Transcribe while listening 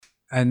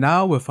And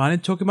now we're finally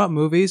talking about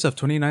movies of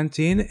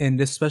 2019 in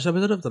this special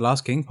episode of The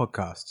Last King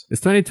podcast. It's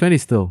 2020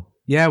 still.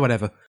 Yeah,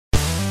 whatever.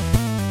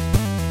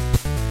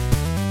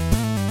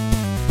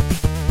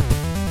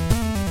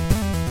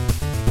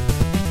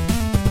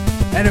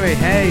 Anyway,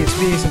 hey, it's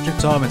me, Eccentric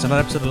Tom. It's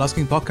another episode of The Last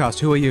King podcast.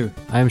 Who are you?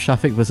 I'm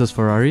Shafiq versus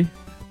Ferrari.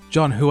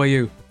 John, who are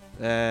you?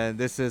 And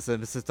this is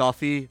Mr.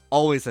 Toffee,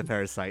 always a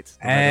parasite.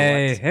 No matter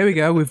Hey, what. here we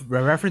go. We're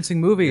referencing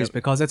movies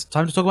because it's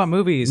time to talk about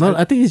movies. No,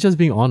 I think he's just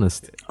being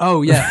honest.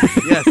 Oh, yeah.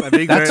 Yes, I'm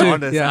being That very too,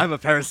 honest. yeah. I'm a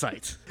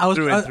parasite. I was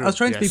through and through.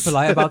 trying to be Yes.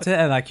 polite about it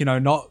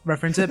and, not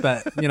reference it,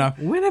 but,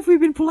 When have we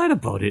been polite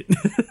about it?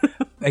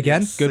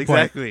 again, Yes, good point.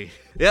 exactly.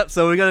 Yep,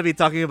 so we're going to be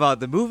talking about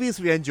the movies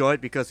we enjoyed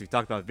because we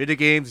talked about video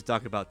games, we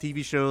talked about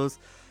TV shows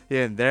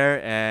here and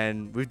there,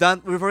 and we've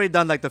already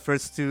done like the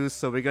first two,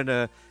 so we're going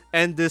to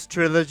end this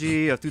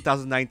trilogy of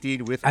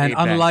 2019 with And a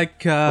bang.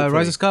 unlike hopefully.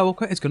 Rise of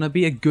Skywalker, it's going to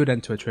be a good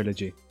end to a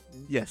trilogy.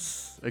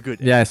 Yes, a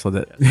good Yeah, I saw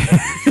that.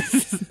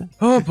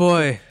 Oh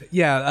boy.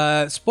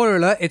 Yeah, spoiler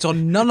alert, it's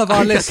on none of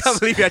our I lists. can't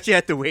believe you actually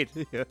had to wait.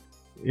 Yeah.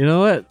 You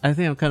know what? I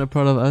think I'm kind of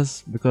proud of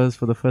us because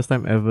for the first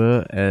time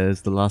ever,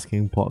 as the Last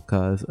King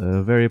podcast,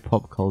 a very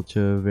pop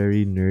culture,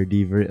 very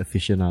nerdy, very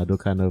aficionado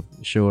kind of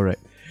show, right?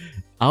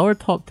 Our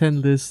top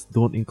 10 lists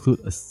don't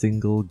include a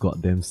single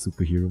goddamn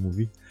superhero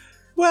movie.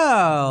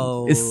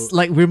 Well, It's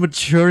like we're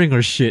maturing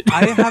our shit.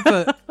 I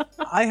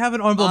have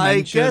an honorable I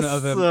mention guess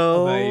of a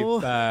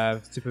so.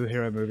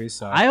 superhero movie.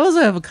 So I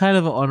also have a kind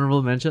of an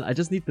honorable mention. I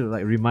just need to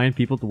remind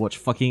people to watch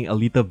fucking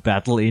Alita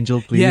Battle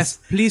Angel, please. yes,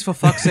 please for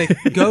fuck's sake,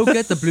 go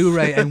get the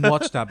Blu-ray and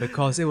watch that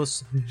because it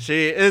was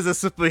She is a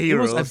superhero, it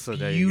was a so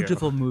there you go.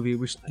 beautiful movie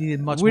which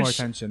needed much more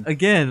attention.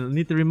 Again,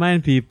 need to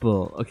remind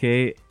people,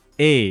 okay?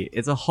 A,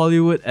 it's a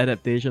Hollywood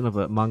adaptation of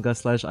a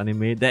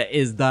manga/anime that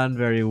is done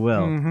very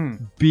well. Mm-hmm.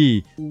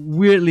 B,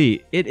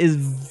 weirdly, it is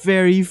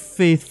very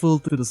faithful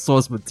to the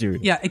source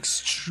material. Yeah,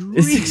 extremely.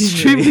 It's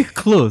extremely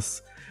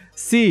close.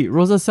 C,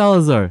 Rosa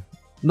Salazar.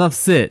 Enough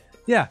said.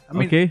 Yeah, I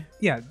mean, Okay?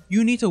 yeah,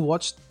 you need to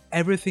watch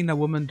everything that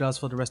woman does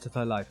for the rest of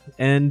her life.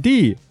 And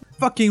D,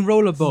 Fucking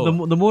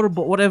rollerball. the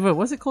motorball, whatever.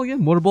 What's it called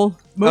again? Motorball?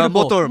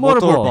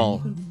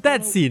 Motorball.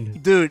 That scene.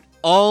 Dude,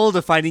 all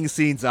the fighting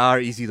scenes are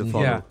easy to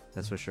follow. Yeah.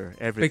 That's for sure.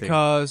 Everything.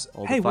 Because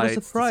All the hey, what a fights,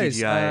 the surprise!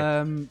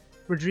 CGI.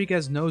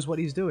 Rodriguez knows what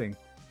he's doing.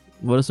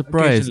 What a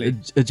surprise.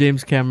 Occasionally.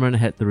 James Cameron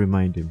had to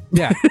remind him.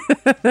 Yeah,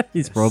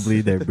 He's probably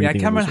there yeah. breathing.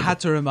 Cameron emotion. had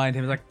to remind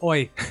him. Like,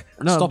 oi,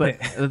 No, stop but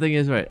it. the thing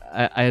is, right?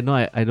 I know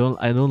I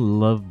don't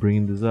love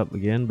bringing this up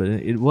again, but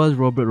it was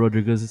Robert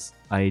Rodriguez's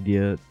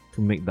idea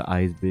to make the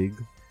eyes big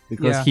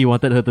because Yeah. he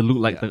wanted her to look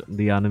like Yeah.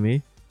 the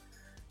anime,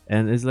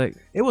 and it's like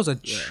It was a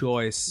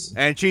choice.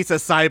 And she's a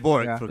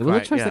cyborg. Yeah. For It was a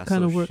crying- choice yeah, that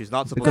kind so of worked She's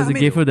not supposed because to it be.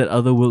 gave her that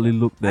otherworldly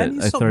look that And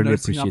you I stop thoroughly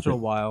noticing appreciated. after a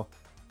while.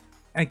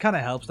 And it kind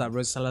of helps that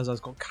Rose Salazar's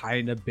got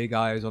kind of big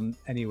eyes on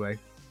anyway.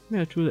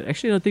 Yeah, true.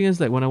 Actually, the thing is,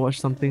 like when I watch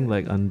something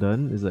like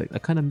Undone, it's like I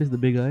kind of miss the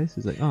big eyes.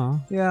 It's like,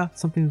 Yeah.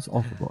 something's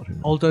off about her.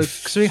 Although,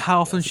 considering how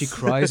often she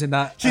cries in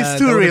that, She's that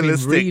too would've been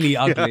realistic. really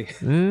Yeah. ugly.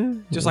 Eh?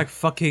 Just like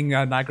fucking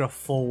Niagara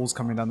Falls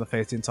coming down the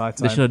face the entire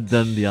They time. should have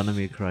done the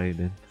anime cry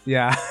then.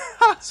 Yeah.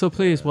 So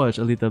please watch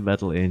Alita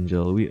Battle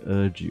Angel. We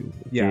urge you.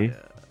 Yeah. Okay?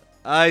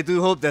 I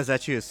do hope there's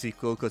actually a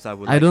sequel because I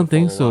would. I like don't to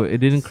think follow so. up. It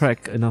didn't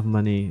crack enough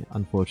money,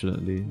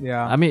 unfortunately.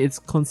 Yeah. I mean, it's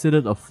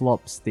considered a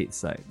flop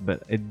stateside,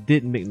 but it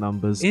did make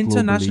numbers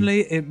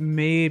Internationally, it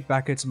made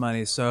back its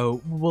money,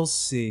 so we'll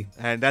see.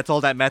 And that's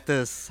all that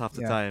matters half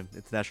the Yeah. time.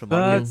 International But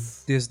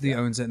markets. Disney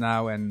owns it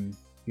now, and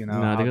you know.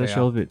 Globally. Nah, how they're gonna they are.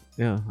 shelve it.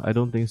 Yeah, I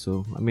don't think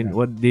so. I mean, Yeah.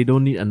 what they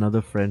don't need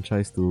another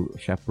franchise to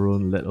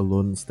chaperone, let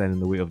alone stand in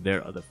the way of their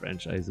other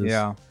franchises.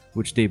 Yeah.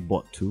 Which they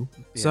bought too.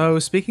 So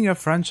speaking of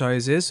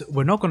franchises,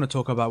 we're not going to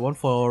talk about one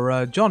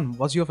for John.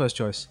 What's your first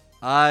choice?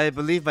 I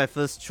believe my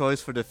first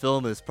choice for the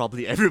film is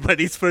probably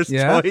everybody's first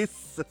Yeah?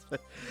 choice.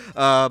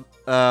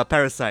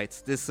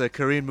 Parasites. This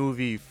Korean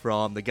movie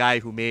from the guy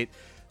who made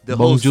The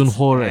Bong Host.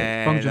 Joon-ho, right?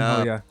 and, Bong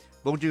Joon-ho, yeah.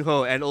 Bong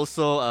Joon-ho, and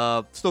also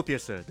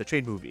Snowpiercer, the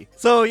train movie.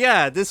 So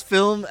yeah, this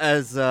film,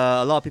 as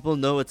a lot of people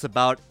know, it's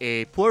about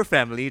a poor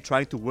family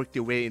trying to work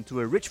their way into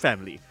a rich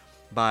family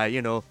by,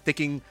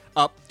 taking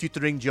up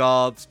tutoring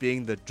jobs,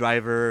 being the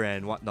driver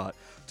and whatnot.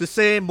 To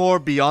say more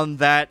beyond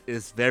that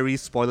is very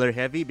spoiler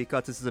heavy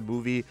because this is a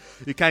movie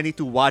you kind of need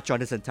to watch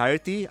on its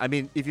entirety. I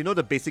mean, if you know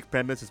the basic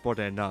premise, it's more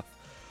than enough.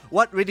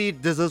 What really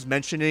deserves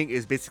mentioning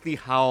is basically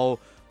how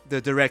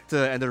the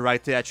director and the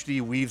writer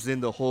actually weaves in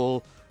the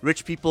whole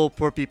rich people,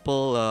 poor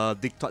people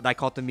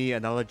dichotomy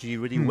analogy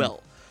really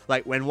well.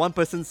 Like when one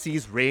person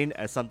sees rain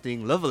as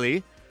something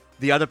lovely,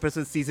 the other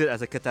person sees it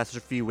as a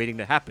catastrophe waiting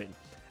to happen.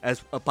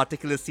 As a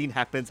particular scene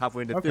happens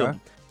halfway in the Okay.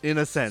 film. In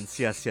a sense,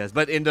 yes.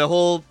 But in the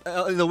whole,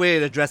 in the way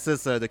it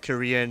addresses the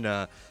Korean,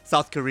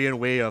 South Korean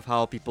way of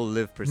how people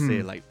live per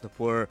se, like the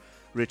poor,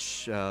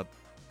 rich,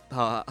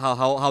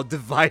 how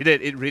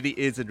divided it really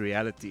is in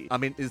reality. I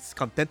mean, it's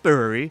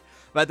contemporary,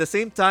 but at the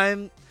same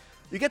time,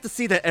 you get to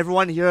see that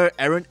everyone here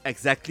aren't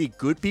exactly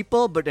good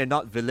people, but they're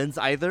not villains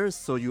either.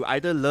 So you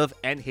either love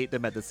and hate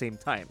them at the same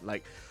time.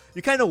 Like,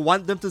 you kind of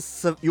want them to,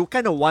 you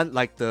kind of want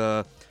like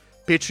the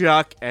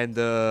patriarch and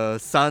the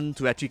son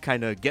to actually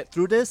kind of get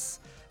through this.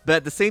 But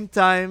at the same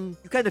time,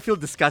 you kind of feel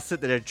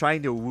disgusted that they're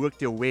trying to work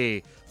their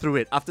way through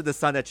it. After the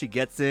son actually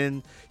gets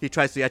in, he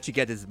tries to actually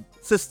get his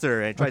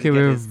sister and tries Okay, to get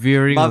we're his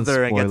veering on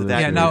mother and get the spoilers dad.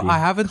 Yeah, already. now I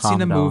haven't Calm seen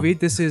the down. movie.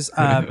 This is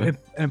an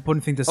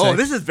important thing to say. Oh,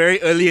 this is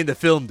very early in the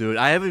film, dude.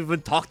 I haven't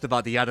even talked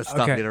about the other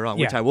stuff Okay, later on,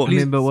 yeah. which I won't. I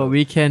mean, but what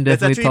we can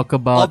There's definitely actually talk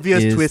about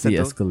obvious is twists the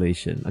and turns.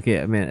 escalation.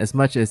 Okay, I mean, as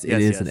much as it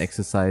Yes, is yes. an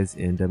exercise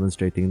in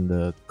demonstrating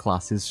the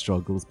classist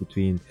struggles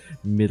between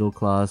middle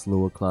class,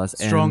 lower class,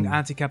 Strong and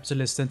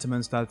anti-capitalist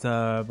sentiments that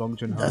Bong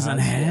Joon-ho doesn't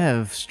has.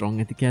 have strong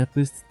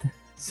anti-capitalist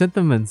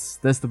sentiments.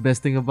 That's the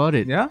best thing about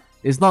it. Yeah?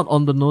 It's not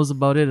on the nose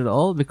about it at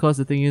all, because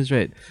the thing is,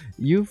 right,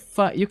 you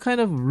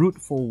kind of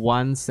root for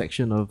one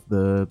section of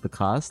the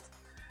cast,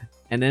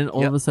 and then all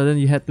of Yep. a sudden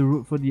you had to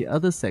root for the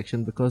other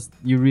section because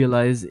you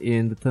realize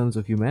in the terms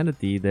of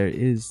humanity there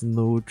is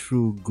no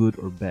true good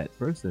or bad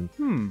person.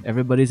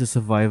 Everybody's a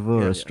survivor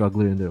or Yeah, a yeah.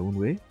 struggler in their own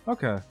way.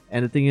 Okay.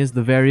 And the thing is,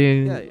 the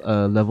varying Yeah,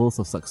 yeah. levels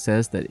of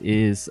success that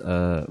is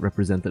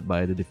represented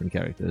by the different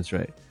characters,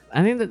 right?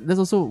 I think that there's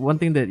also one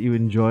thing that you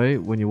enjoy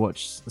when you watch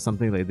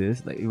something like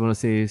this. Like, you want to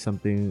say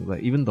something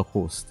like even The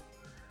Host,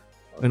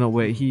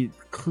 where he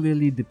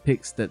clearly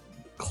depicts that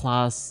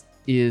class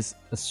is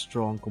a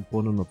strong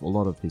component of a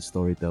lot of his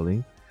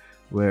storytelling.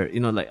 Where,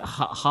 like,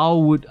 how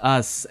would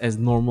us as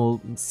normal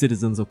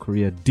citizens of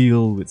Korea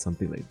deal with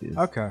something like this?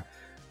 Okay.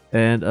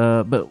 And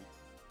but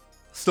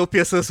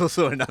Snowpiercer is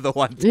also another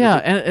one. too. yeah,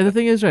 and the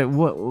thing is, right,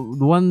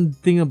 the one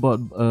thing about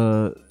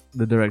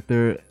the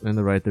director and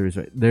the writer is,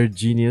 right, their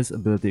genius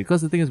ability.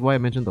 Because the thing is, why I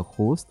mentioned The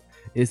Host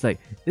is, like,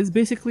 it's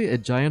basically a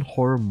giant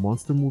horror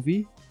monster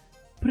movie,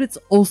 but it's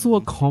also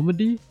a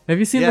comedy. Have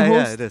you seen yeah, The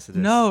Host? yeah, it is.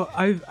 No,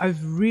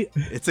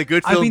 It's a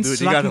good film, I've been dude.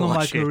 You gotta slacking on my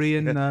watch it.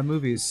 Korean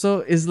movies. So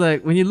it's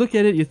like, when you look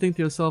at it, you think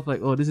to yourself,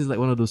 like, oh, this is like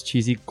one of those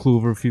cheesy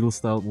Cloverfield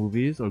style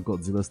movies or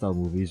Godzilla style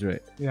movies,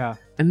 right? Yeah.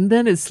 And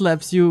then it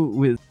slaps you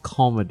with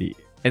comedy.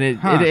 And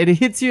Huh. it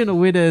hits you in a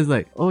way that is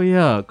like, oh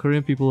yeah,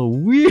 Korean people are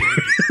weird.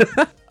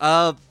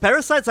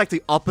 Parasite's like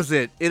the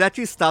opposite. It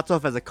actually starts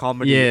off as a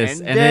comedy, Yes,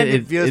 and and then then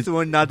it veers it- to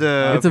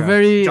another. It's a Okay.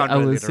 very, genre I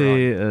would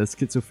later say,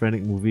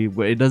 schizophrenic movie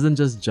where it doesn't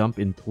just jump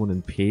in tone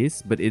and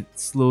pace, but it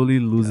slowly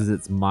loses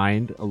its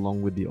mind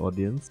along with the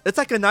audience. It's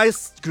like a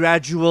nice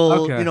gradual,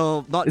 Okay.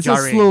 not It's a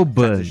jarring slow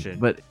burn, transition.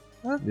 but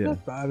Yeah.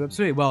 Not bad.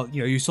 Absolutely. Well,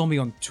 you saw me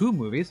on 2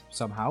 movies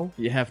somehow.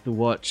 you have to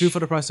watch 2 for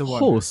the price of 1.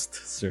 Host,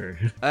 sir.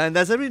 And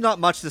there's really not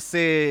much to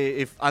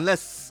say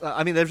there's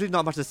really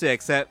not much to say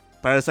except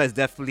Parasite is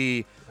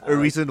definitely a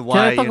reason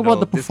why I talk about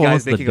the this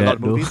guy's performance of making the a lot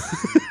of dad, though?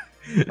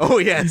 movies. Oh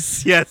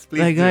yes, please.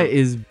 That guy do.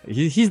 is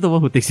he's the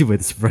one who takes you by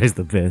the surprise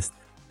the best.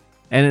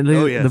 And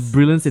Oh, the yes.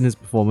 brilliance in his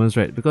performance,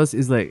 right? Because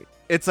it's like,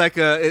 It's like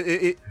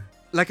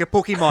like a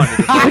Pokemon.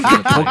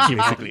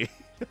 Basically.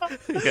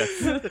 Yes.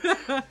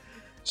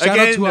 Shout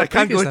out to our I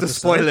can't go previous into episode.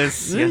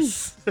 spoilers.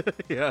 Yes.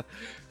 Yeah.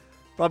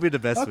 Probably the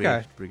best way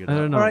Okay. to bring it I up.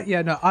 don't know. Alright,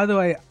 yeah, no, either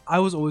way, I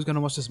was always going to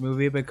watch this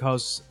movie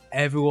because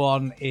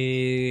everyone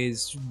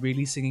is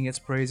really singing its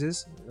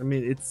praises. I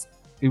mean,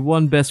 it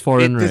won Best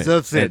Foreign, It right?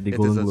 deserves it. At the It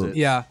Golden deserves it. Globes.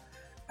 Yeah.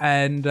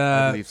 And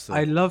I believe so.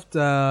 I loved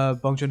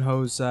Bong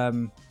Joon-ho's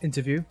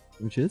interview.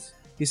 Which is?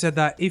 He said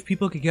that if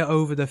people could get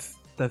over the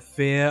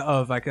fear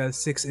of like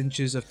 6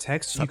 inches of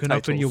text, you can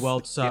open your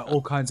Subtitles. world to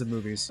all kinds of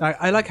movies.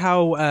 I like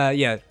how,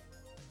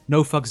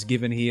 no fucks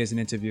given he is in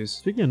interviews.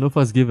 Speaking of no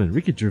fuss given,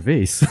 Ricky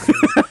Gervais.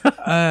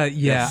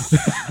 Yeah.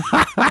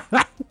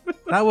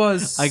 That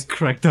was I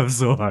cracked up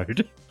so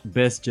hard.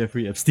 Best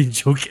Jeffrey Epstein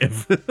joke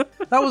ever.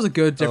 that was a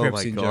good Jeffrey Oh my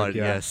Epstein god, joke.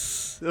 Yeah.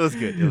 yes. It was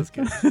good. It was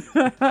good.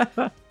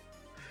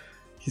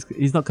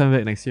 He's not coming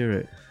back next year,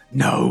 right?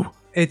 No,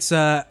 it's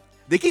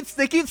They keep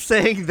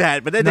saying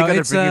that, but then no, they're gonna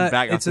it's bring him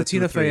back it's after a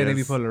Tina 2-3 Fey and Amy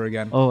years. Poehler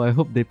again. Oh, I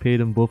hope they paid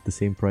him both the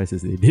same price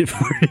as they did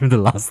for him the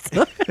last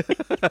time.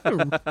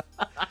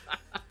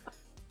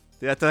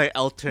 They have to like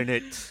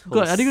alternate.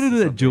 God, are they gonna do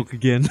that joke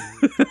again?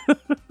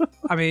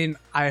 I mean,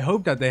 I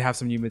hope that they have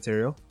some new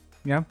material.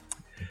 Yeah.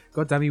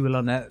 God damn you, Will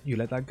Arnett, you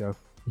let that go.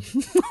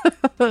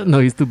 No,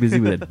 he's too busy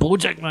with that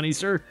BoJack money,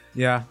 sir.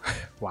 Yeah.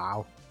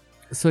 Wow.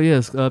 So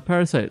yes,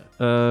 Parasite.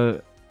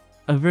 A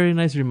very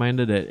nice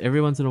reminder that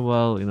every once in a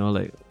while,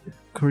 like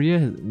Korea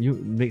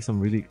makes some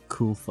really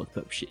cool fucked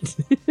up shit.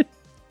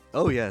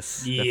 Oh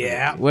yes.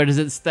 Yeah. Where does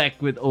it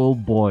stack with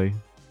Old Boy?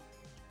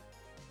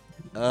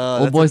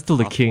 Old That's Boy's a still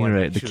the tough king, one,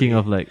 right? The actually. king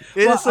of like.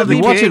 It Well, is I the mean,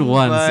 you watch it king,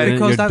 once but- and then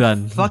Because you're that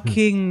done.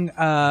 fucking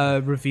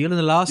reveal in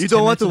the last You 10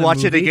 don't want to minutes of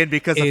watch the it movie again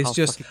because of is how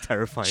just fucking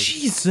terrifying.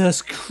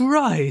 Jesus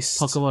Christ.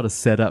 Talk about a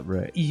setup,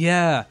 right?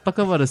 Yeah. Talk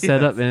about a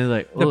setup and it's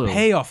like, The oh.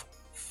 payoff.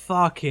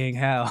 Fucking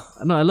hell.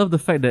 No, I love the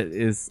fact that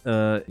is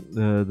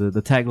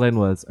the tagline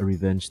was a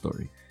revenge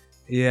story.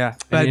 Yeah,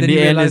 And but in then the you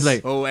end, realize, it's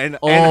like, Oh, and the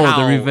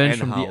how, revenge and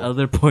from the how.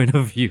 other point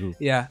of view.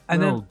 yeah,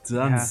 and Well then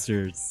done, yeah.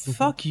 sirs.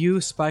 Fuck you,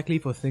 Spike Lee,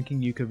 for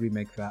thinking you could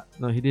remake that.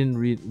 No, he didn't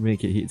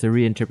remake it. It's a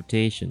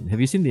reinterpretation. Have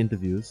you seen the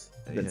interviews?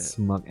 That Yeah.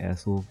 smug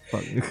asshole.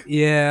 Fuck.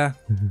 Yeah,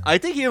 I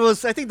think there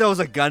was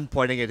a gun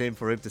pointing at him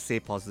for him to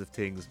say positive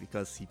things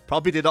because he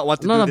probably did not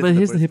want to No, do no, this but in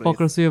here's the the first place.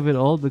 hypocrisy of it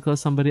all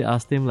because somebody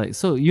asked him, like,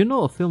 so you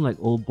know a film like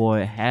Old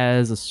Boy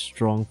has a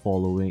strong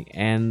following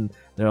and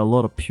there are a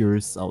lot of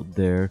purists out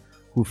there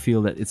who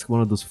feel that it's one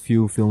of those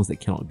few films that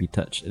cannot be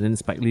touched. And then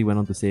Spike Lee went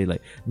on to say,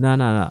 like,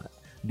 nah.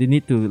 They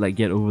need to like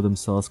get over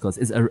themselves because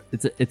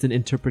it's an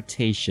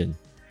interpretation.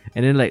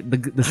 And then like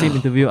the same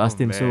interview asked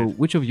him, so man.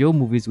 which of your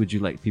movies would you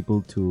like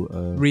people to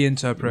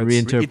reinterpret.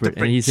 reinterpret?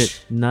 And he said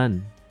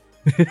none.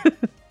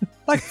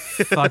 Like,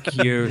 fuck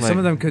you. Like, Some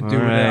of them could do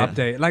with an alright.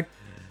 update. Like,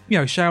 you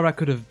know, Chirac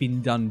could have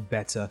been done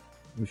better.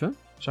 Which one?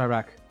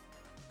 Chirac.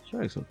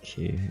 Sure, it's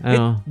okay. I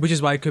know. Which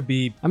is why it could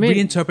be I mean-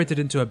 reinterpreted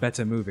into a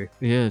better movie.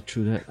 Yeah,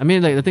 true that. I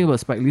mean, like the thing about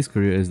Spike Lee's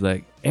career is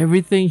like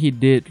everything he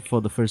did for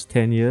the first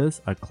 10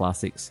 years are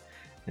classics,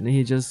 and then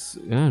he just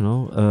I don't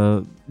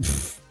know.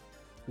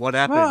 What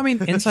happened? Well, I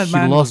mean, Inside He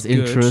Man lost was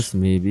good. interest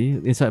maybe.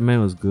 Inside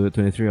Man was good.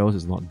 23 Hours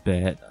is not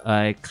bad.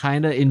 I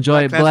kind of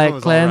enjoyed Black Black Klansman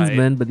was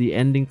Klansman, but the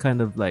ending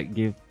kind of like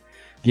gave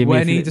me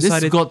When a he feeling-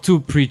 decided- this got too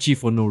preachy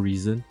for no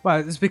reason. Well,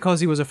 it's because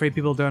he was afraid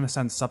people don't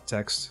understand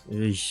subtext.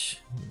 Eesh.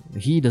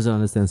 He doesn't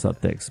understand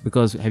subtext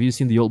because have you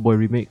seen the Old Boy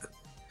remake?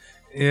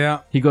 Yeah.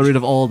 He got rid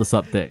of all the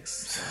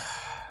subtext.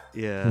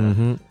 yeah.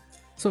 Mhm.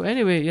 So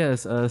anyway,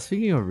 yes.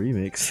 Speaking of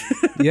remakes,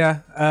 Yeah.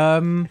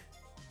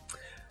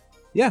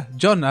 Yeah,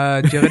 John,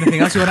 do you have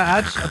anything else you want to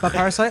add about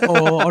Parasite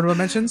or honorable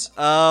mentions?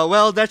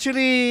 Well,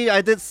 actually,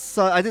 I did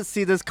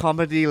see this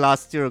comedy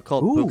last year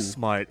called Ooh.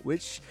 Booksmart,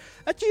 which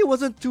actually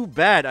wasn't too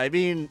bad. I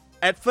mean,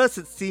 at first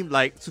it seemed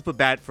like super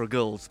bad for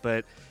girls,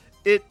 but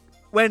it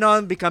went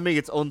on becoming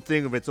its own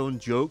thing with its own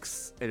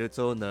jokes and its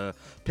own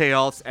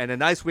payoffs, and a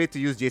nice way to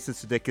use Jason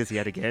Sudeikis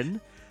yet again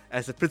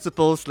as a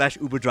principal /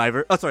 Uber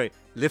driver. Oh, sorry,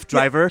 Lyft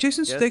driver. Yeah,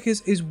 Jason Yes.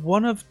 Sudeikis is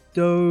one of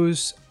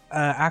those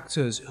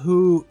actors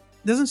who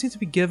doesn't seem to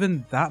be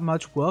given that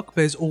much work,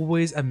 but is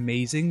always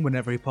amazing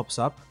whenever he pops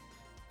up.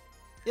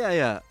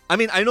 Yeah. I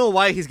mean, I know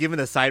why he's given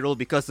a side role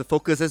because the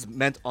focus is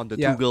meant on the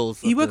two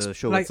girls He of works the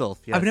show like, itself.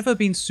 Yes. I've never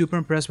been super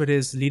impressed with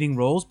his leading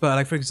roles, but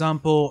like for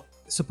example,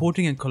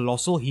 supporting in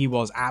Colossal, he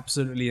was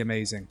absolutely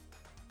amazing.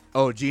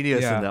 Oh,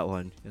 genius Yeah. in that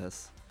one.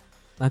 Yes.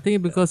 I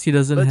think because he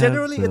doesn't But have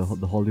generally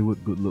the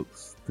Hollywood good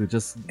looks to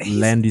just He's-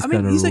 land these I mean,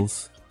 kind of he's like-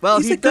 roles. Well,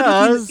 he's he like good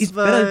looking- does, he's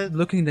but better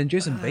looking than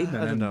Jason Bateman, I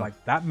don't and know.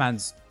 like that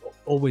man's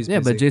always Yeah,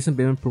 busy. but Jason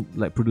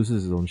Bateman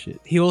produces his own shit.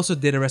 He also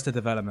did Arrested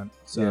Development.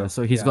 So, yeah,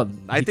 so he's yeah. got.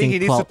 I think can he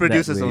needs to clout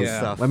produce that his way. own Yeah.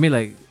 stuff. I mean,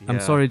 like, I'm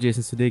Yeah. sorry,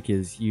 Jason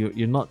Sudeikis,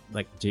 you're not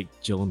like Jake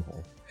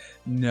Gyllenhaal.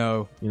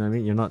 No. You know what I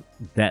mean? You're not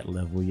that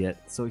level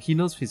yet. So he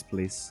knows his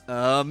place.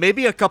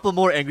 Maybe a couple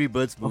more Angry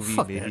Birds movie.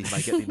 fuck Maybe that.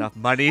 might get enough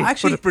money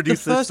Actually, for the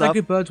producer first stuff.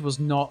 Angry Birds was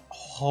not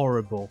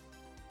horrible.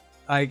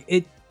 Like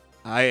it's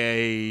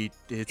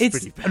It's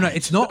pretty bad. no,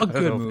 it's not a I don't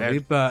good know, movie,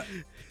 man. but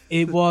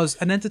it was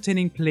an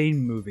entertaining plane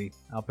movie.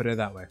 I'll put it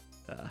that way.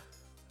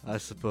 I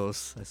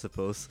suppose.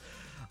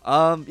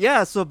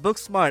 Yeah, so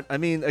Booksmart. I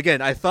mean,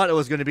 again, I thought it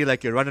was going to be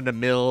like your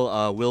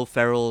run-of-the-mill Will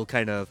Ferrell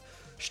kind of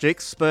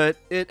shticks, but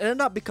it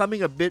ended up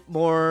becoming a bit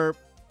more.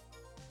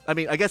 I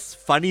mean, I guess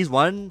funny's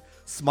one,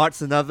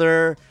 smart's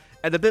another,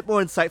 and a bit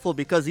more insightful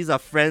because these are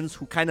friends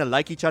who kind of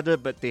like each other,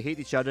 but they hate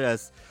each other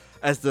as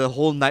the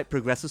whole night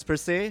progresses per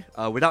se.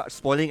 Without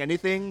spoiling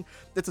anything,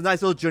 it's a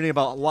nice little journey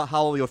about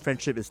how your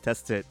friendship is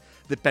tested,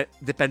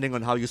 depending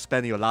on how you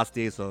spend your last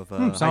days of.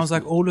 High Sounds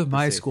like school, all of per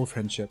my se. school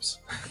friendships.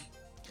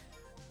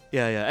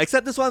 Yeah.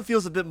 Except this one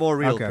feels a bit more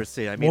real Okay. per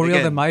se. I mean, More real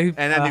again, than my and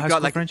then high you've school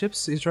got like,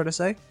 friendships. Is trying to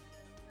say?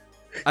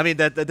 I mean,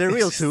 they're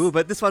real too,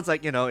 but this one's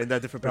like in a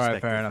different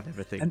Alright, perspective fair enough. and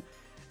everything, And-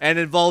 and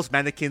involves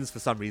mannequins for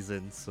some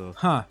reason. So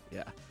Huh?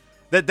 yeah,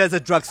 there's a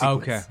drug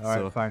sequence. Okay. All right.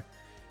 so, Fine.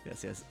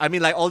 yes. I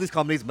mean, like all these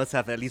comedies must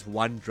have at least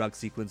one drug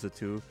sequence or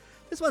two.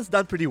 This one's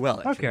done pretty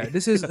well. Actually. Okay.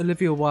 This is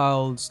Olivia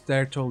Wilde's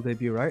directorial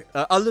debut, right?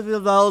 Olivia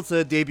Wilde's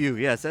debut,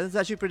 yes, and it's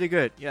actually pretty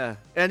good, yeah.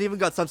 And even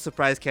got some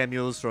surprise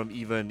cameos from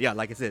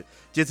like I said,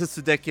 Jason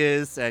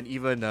Sudeikis and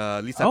even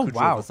Lisa Oh Kudrow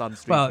wow. for some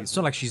strange Well, reason. it's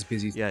not like she's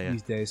busy Yeah.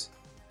 these days.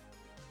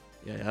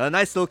 Yeah, a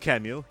nice little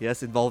cameo,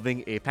 yes,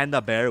 involving a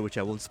panda bear, which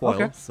I won't spoil.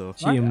 Okay. So,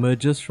 She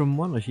emerges from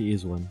one or she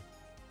is one?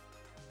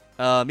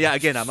 yeah,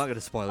 again, I'm not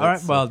gonna spoil it. All right.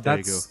 so Well, there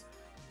you go. that's.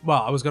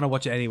 Well, I was gonna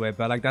watch it anyway,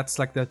 but like that's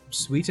like the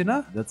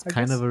sweetener. That's I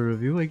kind guess. of a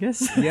review, I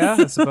guess. Yeah,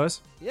 I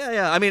suppose.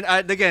 Yeah. I mean,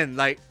 again,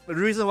 like the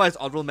reason why it's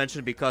honorable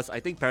mention because I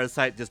think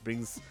Parasite just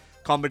brings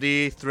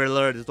comedy,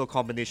 thriller, this little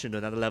combination to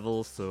another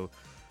level. So,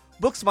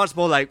 Booksmart's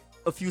more like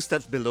a few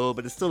steps below,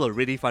 but it's still a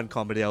really fun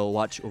comedy I'll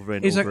watch over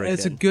and It's like over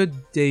it's a again. good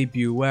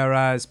debut,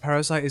 whereas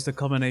Parasite is the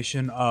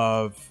culmination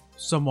of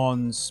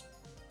someone's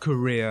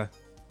career.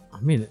 I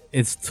mean,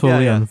 it's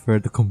totally Yeah. unfair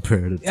to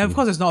compare the two. Yeah, of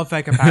course, it's not a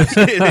fair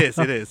comparison.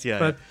 It is, yeah.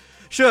 But-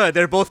 sure,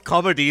 they're both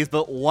comedies,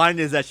 but one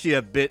is actually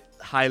a bit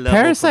high level.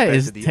 Parasite compared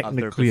is to the other,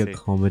 technically per a se.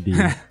 comedy,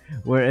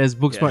 whereas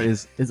Booksmart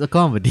is a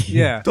comedy.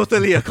 Yeah.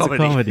 Totally a It's a comedy.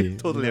 comedy.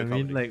 Totally You a know what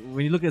I comedy. mean, like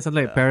when you look at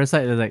something like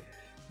Parasite, it's like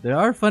there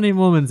are funny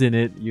moments in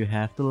it. You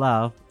have to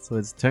laugh, so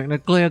it's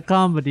technically a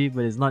comedy,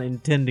 but it's not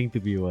intending to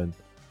be one.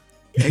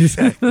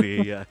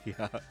 Exactly. Yeah.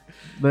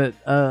 But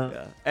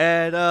Yeah.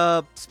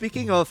 And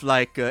speaking of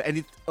like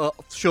any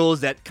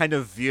shows that kind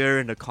of veer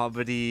in a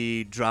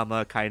comedy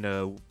drama kind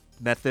of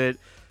method,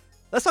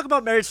 let's talk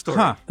about Marriage Story.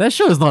 Huh. that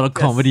show is not a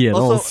comedy at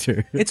all, also-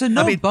 sir. It's a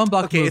no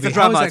bumbuck okay, movie. it's a How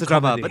drama. is that It's a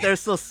drama, comedy? but there's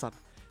still some.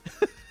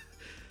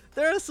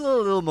 There are still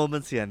little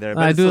moments here and there.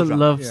 But I it's still do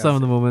drama. love Yeah. some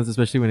of the moments,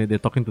 especially when they're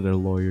talking to their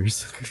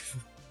lawyers.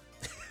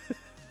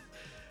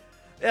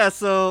 Yeah,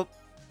 so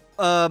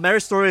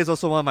Marriage Story is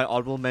also one of my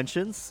honorable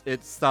mentions.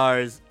 It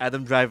stars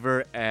Adam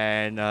Driver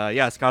and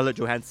Scarlett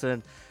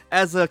Johansson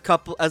as a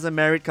couple, as a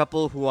married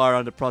couple who are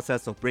on the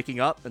process of breaking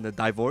up and a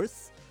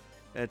divorce,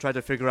 and try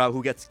to figure out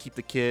who gets to keep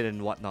the kid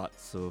and whatnot.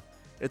 So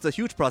it's a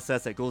huge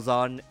process that goes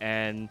on,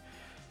 and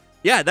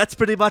yeah, that's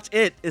pretty much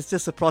it. It's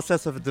just a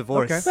process of a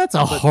divorce. Okay. That's a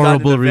but done in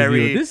horrible a review.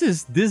 very- This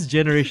is this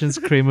generation's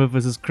Kramer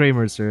versus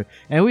Kramer, sir.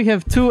 And we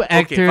have two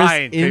actors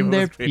fine, in Kramer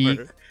their versus Kramer.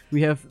 peak.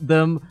 We have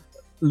them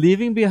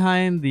leaving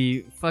behind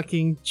the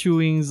fucking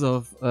chewings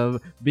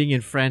of being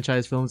in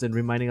franchise films and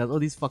reminding us, oh,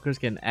 these fuckers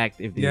can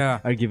act if they Yeah.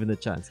 are given the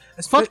chance.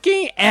 Espe-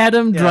 Fucking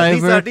Adam Yeah,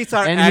 Driver these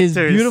are and his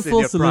actors in beautiful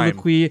their prime.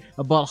 soliloquy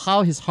about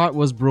how his heart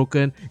was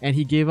broken and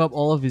he gave up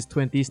all of his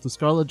 20s to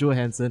Scarlett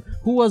Johansson,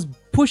 who was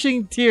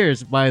pushing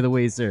tears, by the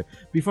way, sir,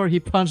 before he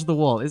punched the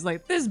wall. It's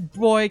like, this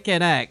boy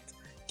can act.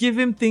 Give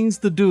him things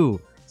to do.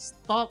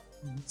 Stop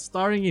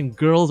starring in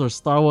girls or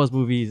Star Wars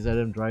movies,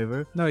 Adam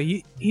Driver. No,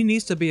 he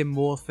needs to be in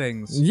more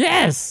things.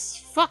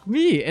 Yes, fuck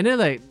me. And then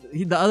like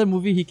the other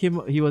movie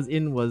he was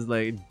in was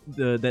like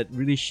that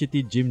really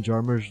shitty Jim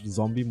Jarmusch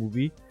zombie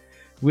movie,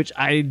 which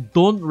I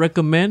don't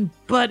recommend,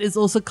 but it's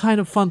also kind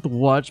of fun to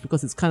watch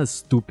because it's kind of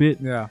stupid.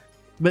 Yeah.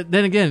 But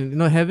then again,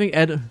 having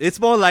Adam, It's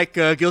more like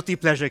a guilty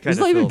pleasure kind it's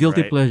of not even film,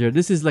 guilty right? pleasure.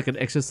 This is like an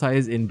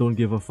exercise in don't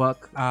give a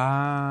fuck.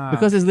 Ah.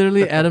 Because it's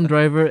literally Adam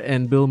Driver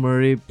and Bill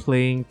Murray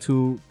playing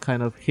two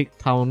kind of hick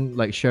town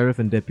like sheriff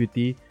and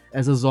deputy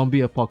as a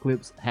zombie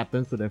apocalypse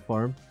happens to their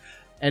farm.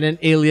 And then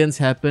aliens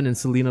happen and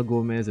Selena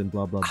Gomez and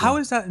blah blah blah. How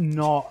is that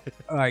not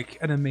like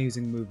an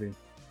amazing movie?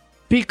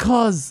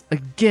 Because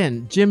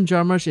again, Jim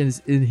Jarmusch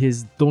is in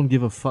his don't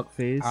give a fuck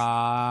phase.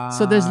 Ah.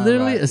 So there's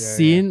literally right, a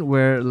scene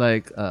where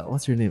like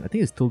what's her name? I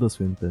think it's Tilda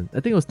Swinton. I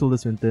think it was Tilda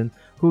Swinton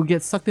who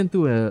gets sucked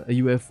into a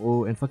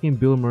UFO and fucking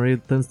Bill Murray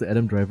turns to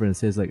Adam Driver and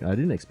says like, I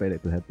didn't expect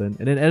that to happen.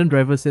 And then Adam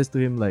Driver says to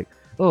him like,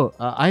 oh,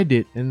 I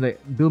did. And like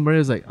Bill Murray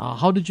is like,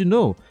 how did you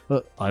know?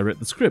 I read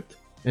the script.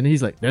 And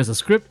he's like, there's a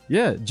script?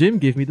 Yeah, Jim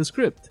gave me the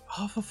script.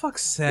 Oh, for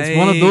fuck's sake! It's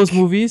one of those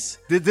movies.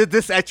 Did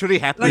this actually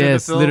happen in the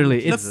Yes, film?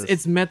 literally. Jesus.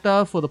 It's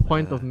meta for the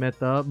point of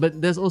meta,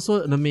 but there's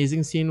also an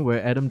amazing scene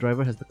where Adam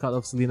Driver has to cut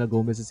off Selena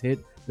Gomez's head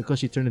because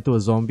she turned into a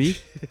zombie.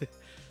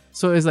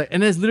 So it's like,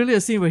 and there's literally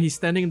a scene where he's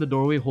standing in the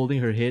doorway holding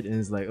her head, and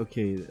it's like,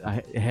 okay,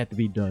 it had to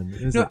be done.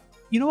 And it's No, like,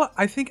 you know what?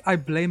 I think I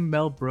blame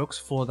Mel Brooks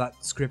for that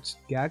script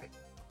gag.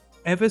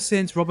 Ever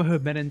since Robin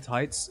Hood Men in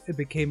Tights, it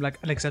became like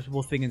an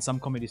acceptable thing in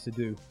some comedies to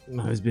do.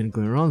 no, it's been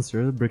going around,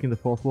 sir. Breaking the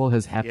fourth wall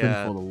has happened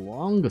Yeah. for the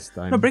longest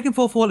time. No, breaking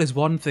fourth wall is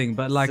one thing,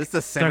 but like It's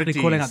the directly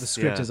calling out 70s, the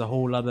script yeah. is a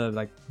whole other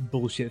like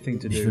bullshit thing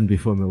to do. Even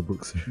before Mel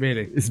Brooks, sir.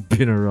 Really? It's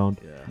been around.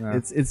 Yeah.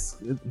 It's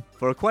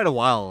for quite a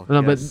while.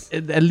 no, yes.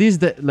 but at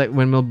least that like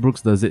when Mel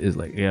Brooks does it, it's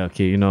like yeah,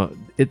 okay,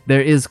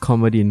 there is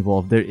comedy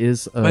involved. There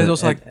is But it's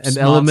also, like, an smart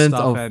element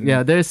stuff of and-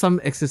 there is some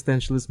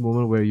existentialist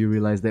moment where you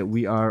realize that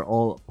we are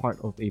all part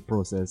of a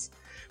process.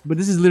 But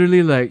this is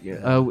literally like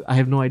I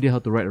have no idea how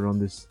to write around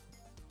this.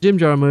 Jim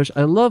Jarmusch,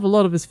 I love a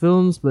lot of his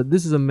films, but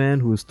this is a man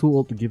who is too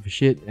old to give a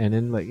shit. And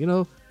then like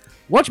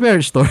watch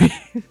Marriage Story.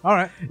 All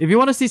right. If you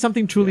want to see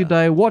something truly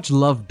die, watch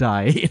Love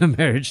Die in a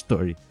Marriage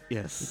Story.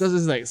 yes, Because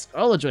it's like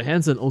Scarlett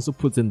Johansson also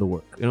puts in the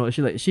work.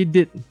 She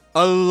did.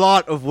 a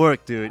lot of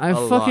work, dude. I a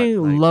fucking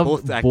lot. Like, love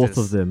both, both actors.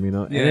 of them.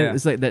 And Yeah. then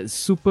it's like that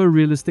super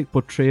realistic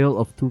portrayal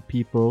of two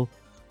people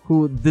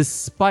who,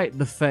 despite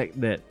the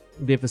fact that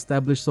they've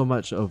established so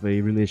much of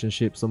a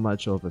relationship, so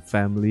much of a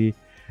family,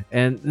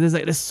 and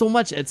there's so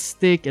much at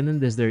stake, and then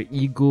there's their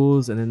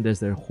egos, and then there's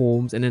their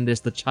homes, and then there's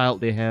the child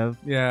they have.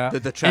 Yeah.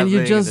 The And traveling you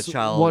and just the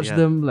child, watch yeah.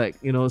 them like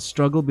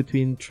struggle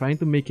between trying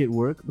to make it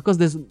work, because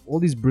there's all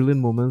these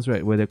brilliant moments,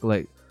 right, where they're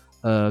like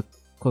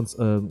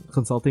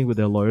consulting with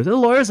their lawyers. And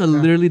lawyers are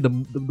literally the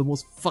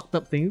most fucked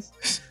up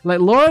things. Like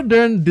Laura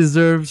Dern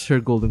deserves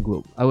her Golden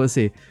Globe, I would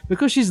say,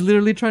 because she's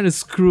literally trying to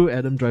screw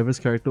Adam Driver's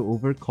character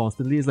over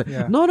constantly. It's like,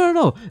 Yeah.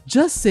 no,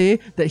 just say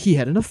that he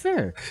had an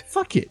affair.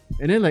 Fuck it.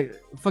 And then like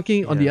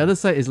fucking on the Yeah. other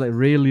side is like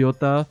Ray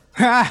Liotta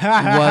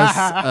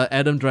was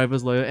Adam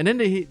Driver's lawyer, and then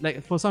they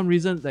like for some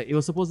reason like it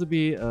was supposed to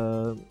be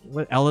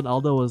Alan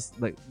Alda was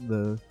like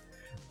the.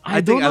 I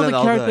think don't know Alan the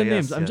Alda, character yes,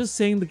 names. I'm yes. just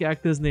saying the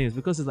actors' names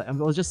because it's like I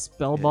was just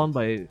spellbound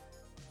by.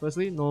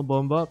 Firstly, Noah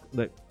Baumbach.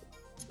 Like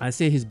I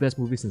say, his best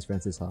movie since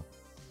Francis Ha.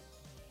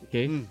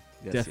 Okay, Mm,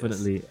 yes,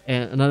 definitely.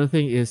 And another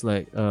thing is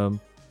like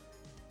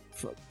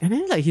And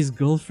then like his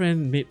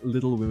girlfriend made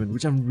Little Women,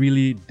 which I'm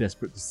really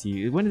desperate to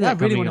see. When is Yeah, I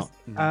that really coming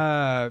want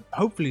out?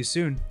 hopefully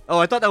soon. Oh,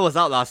 I thought that was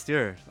out last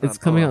year. It's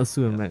coming oh, out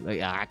soon. yeah.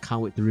 Like I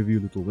can't wait to review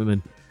Little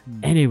Women.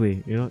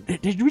 Anyway,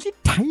 they're really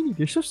tiny.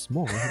 They're so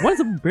small. One of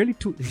them barely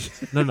 2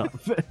 inches. No.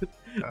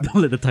 Don't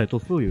let the title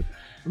fool you.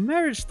 A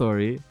Marriage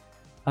Story,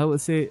 I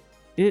would say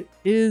it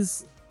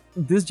is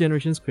this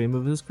generation's Kramer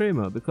versus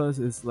Kramer, because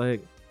it's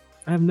like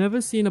I've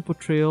never seen a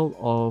portrayal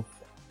of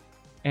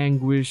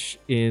anguish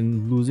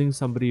in losing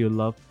somebody you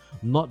love,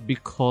 not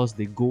because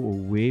they go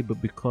away,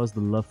 but because the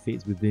love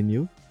fades within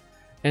you.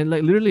 And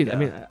like literally, I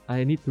mean,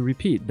 I need to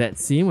repeat that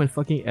scene when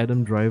fucking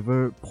Adam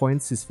Driver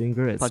points his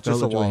finger at Punches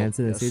Scarlett a wall,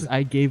 Johansson and yes. says,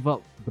 "I gave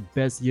up the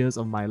best years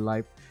of my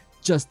life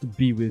just to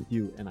be with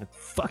you, and I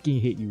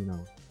fucking hate you now."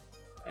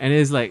 And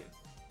it's like,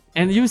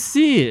 and you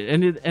see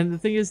it, and the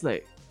thing is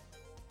like,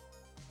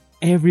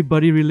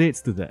 everybody relates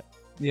to that.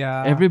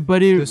 Yeah.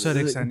 Everybody to a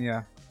certain extent,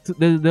 yeah.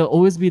 There'll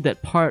always be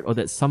that part or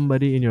that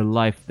somebody in your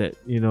life that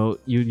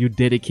you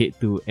dedicate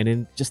to, and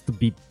then just to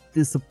be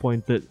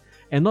disappointed,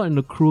 and not in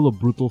a cruel or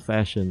brutal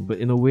fashion, but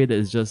in a way that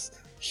is just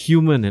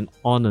human and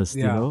honest.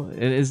 Yeah.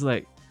 And it's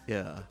like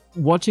Yeah.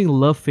 watching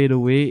love fade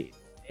away.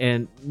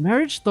 And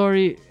Marriage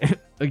Story,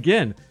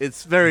 again,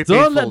 It's very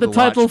don't painful let the to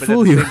title watch, but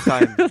fool at you. the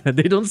same time,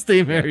 They don't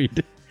stay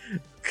married.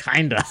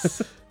 Kinda.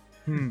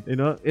 Hmm.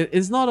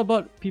 It's not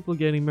about people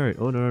getting married.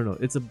 Oh no.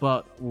 It's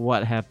about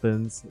what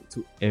happens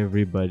to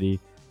everybody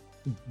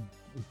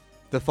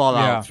the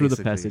fallout Yeah. through the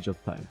basically. passage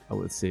of time, I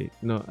would say.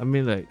 I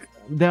mean, like,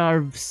 there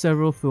are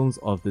several films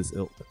of this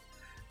ilk.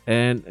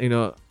 And,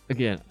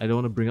 again, I don't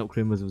want to bring up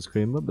Kramer vs.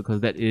 Kramer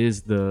because that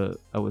is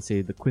I would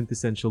say, the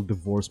quintessential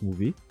divorce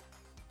movie.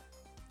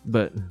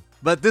 But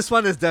But this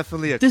one is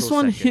definitely a this close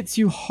one second. hits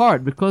you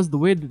hard because the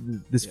way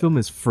this film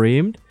is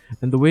framed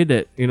and the way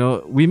that,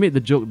 we made the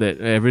joke that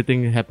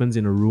everything happens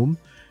in a room.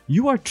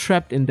 You are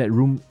trapped in that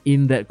room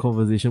in that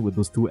conversation with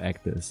those two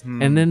actors.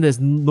 And then there's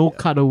no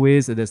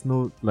cutaways and there's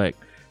no, like,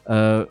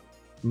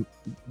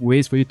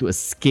 ways for you to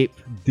escape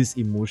this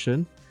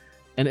emotion.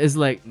 And it's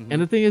like,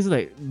 and the thing is,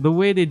 like, the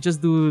way they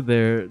just do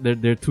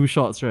their two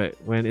shots, right?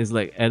 When it's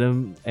like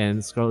Adam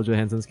and Scarlett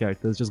Johansson's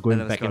characters just going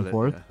Adam back and Scarlett,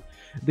 forth. yeah.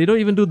 They don't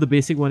even do the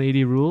basic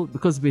 180 rule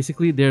because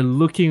basically they're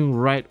looking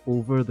right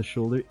over the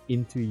shoulder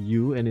into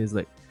you, and it's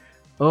like,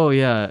 oh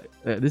yeah,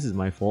 this is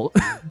my fault.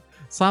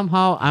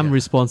 Somehow I'm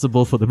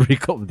responsible for the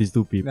breakup of these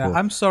two people. Yeah,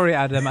 I'm sorry,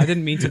 Adam. I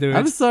didn't mean to do it.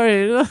 I'm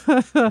sorry.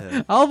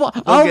 I'll Don't watch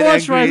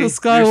get Rise angry. of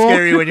Skywalker. You're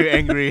scary when you're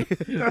angry.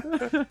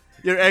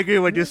 You're angry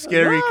when you're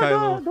scary, no,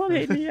 Kylo. don't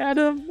hate me,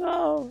 Adam.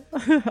 No,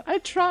 I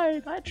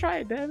tried.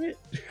 Damn it.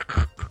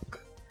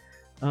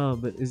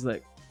 But it's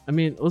like, I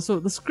mean, also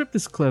the script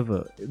is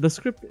clever. The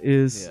script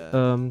is,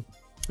 Yeah.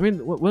 I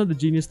mean, one of the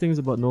genius things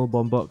about Noel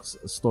Baumbach's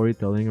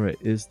storytelling, right,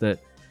 is that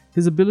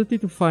his ability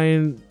to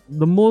find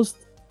the most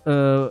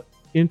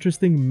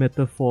interesting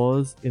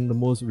metaphors in the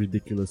most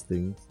ridiculous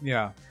things.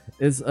 Yeah.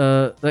 Is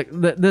like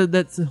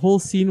that whole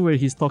scene where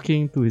he's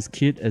talking to his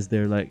kid as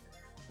they're like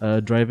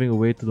driving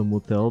away to the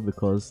motel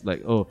because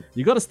like, oh,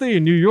 you gotta stay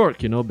in New York,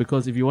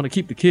 because if you want to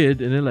keep the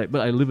kid, and then like,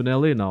 but I live in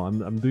LA now,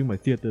 I'm doing my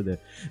theater there.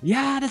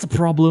 Yeah, that's a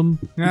problem.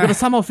 You gotta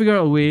somehow figure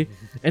out a way.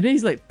 And then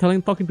he's like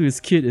talking to his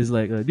kid is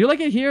like, do you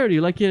like it here or do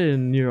you like it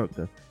in New York?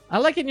 I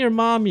like it near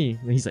mommy.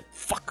 And he's like,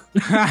 fuck.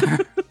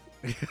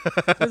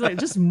 It's like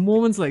just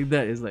moments like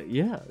that. It's like,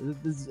 yeah,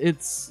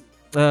 it's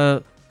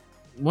one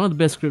of the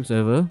best scripts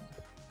ever.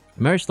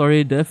 Marriage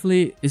Story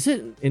definitely, is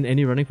it in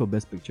any running for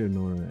Best Picture?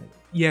 No, right?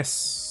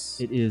 Yes.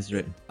 It is,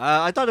 right?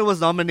 I thought it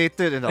was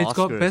nominated in the It's Oscars.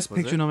 got Best was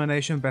Picture it?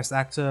 nomination, Best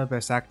Actor,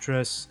 Best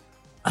Actress,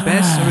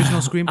 Best Original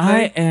I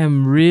Screenplay,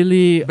 am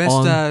really Best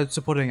on.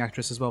 Supporting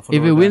Actress as well. For If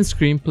it Laura wins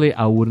screenplay,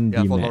 I wouldn't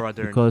Yeah, be for mad Laura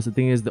Dern. because the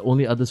thing is, the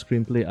only other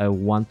screenplay I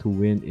want to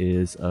win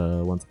is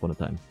Once Upon a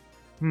Time.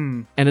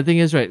 Dern. And the thing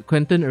is, right,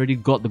 Quentin already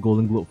got the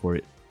Golden Globe for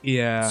it.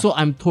 Yeah. So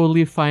I'm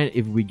totally fine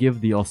if we give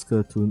the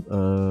Oscar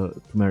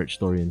to Marriage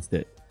Story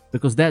instead,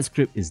 because that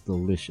script is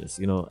delicious,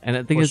 And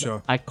the thing For is,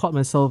 sure. I caught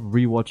myself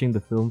rewatching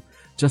the film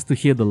just to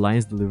hear the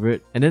lines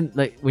delivered, and then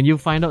like when you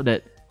find out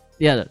that,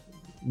 yeah,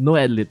 no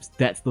ad libs,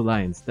 that's the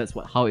lines, that's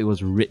how it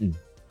was written.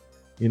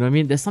 You know what I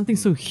mean? There's something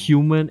so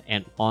human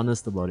and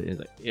honest about it. It's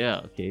like,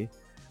 yeah, okay.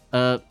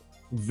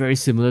 Very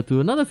similar to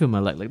another film I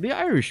like The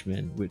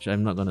Irishman, which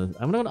I'm not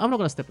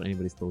gonna step on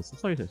anybody's toes.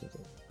 Sorry.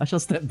 I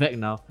shall step back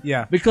now.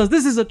 Yeah. Because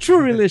this is a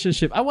true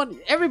relationship. I want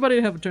everybody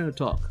to have a turn to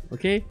talk,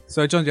 okay?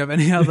 So, John, do you have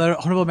any other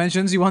honorable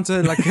mentions you want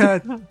to like?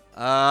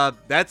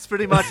 That's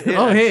pretty much it.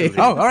 Oh, hey.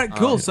 actually. Oh, all right,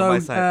 cool. on So, my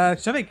side.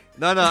 Shavik.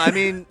 No, I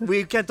mean,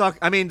 we can't talk.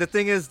 I mean, the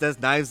thing is, there's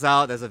Knives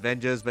Out, there's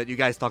Avengers, but you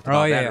guys talked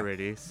about yeah, that yeah.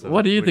 already. So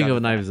What do you we're think done of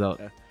with Knives that. Out?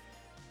 Yeah.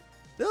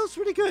 That was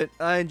really good.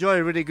 I enjoy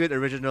a really good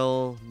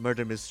original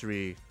murder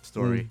mystery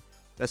story,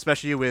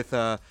 especially with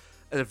a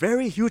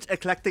very huge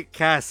eclectic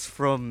cast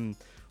from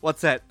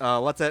what's that?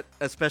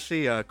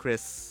 Especially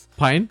Chris.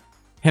 Pine?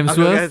 Okay,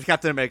 Hemsworth?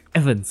 Captain America.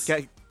 Evans?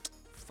 Fuck.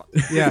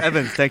 Yeah.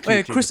 Evans, thank you.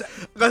 Wait, Jimmy. Chris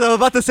Because I'm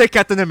about to say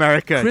Captain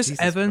America. Chris Jesus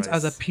Evans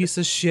as a Christ. piece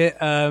of shit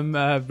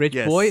rich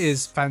Yes. boy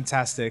is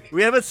fantastic.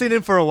 We haven't seen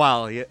him for a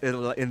while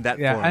in that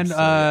Yeah, form. and so,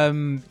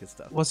 yeah, good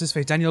stuff. what's his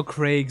face? Daniel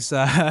Craig's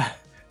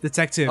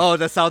detective. Oh,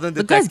 the Southern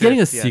The Detective. guy's getting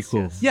a Yes,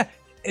 sequel. yes.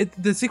 Yeah,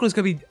 the sequel is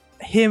gonna be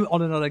him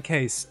on another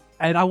case,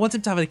 and I want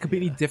him to have a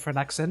completely different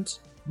accent.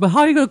 But how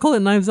are you gonna call it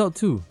Knives Out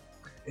 2?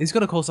 He's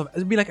gonna call something.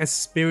 It'd be like a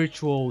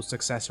spiritual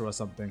successor or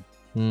something,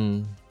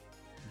 Hmm.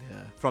 Yeah,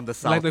 from the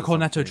south. like the or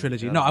Cornetto something.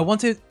 trilogy. Yeah. No, I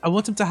want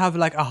him to have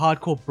like a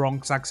hardcore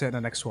Bronx accent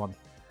in the next one,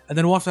 and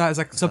then one after that is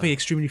like something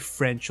extremely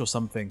French or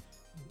something.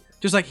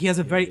 Just like he has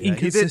a very yeah, he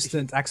did-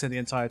 inconsistent accent the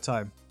entire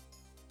time.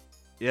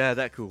 Yeah,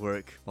 that could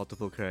work.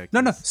 Multiple characters.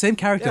 No, same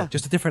character, Yeah.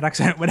 just a different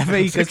accent whenever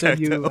he Same goes to a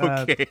new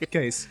character, okay.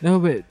 case. No,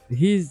 but did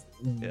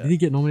he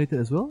get nominated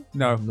as well?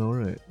 No. No,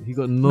 right. He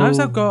got no. Knives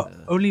Out got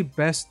only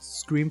best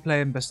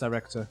screenplay and best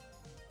director.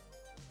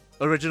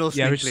 Original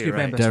Yeah, screenplay, original screenplay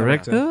right? and best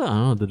director. director. I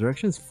don't know. The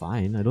direction's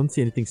fine. I don't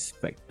see anything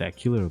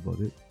spectacular about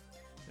it.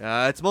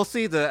 It's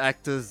mostly the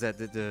actors that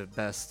did the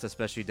best,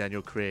 especially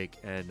Daniel Craig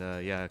and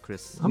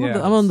Chris.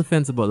 Yeah. I'm on the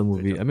fence about the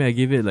movie. Great I mean, I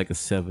gave it like a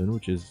 7,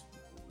 which is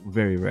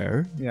very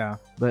rare. Yeah.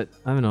 But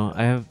I don't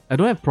know. I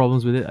don't have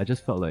problems with it. I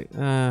just felt like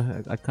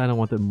I kind of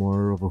wanted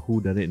more of a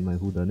whodunit in my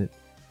whodunit.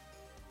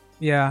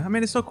 Yeah, I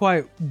mean, it's not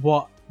quite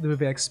what the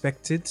movie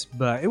expected,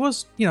 but it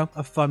was,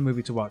 a fun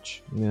movie to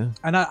watch. Yeah,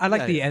 And I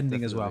like Yeah, the yeah,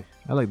 ending as well.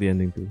 definitely. I like the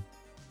ending too.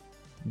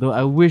 Though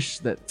I wish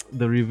that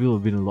the reveal would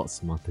have been a lot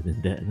smarter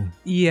than that.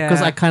 Yeah.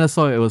 Because I kind of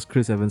saw it was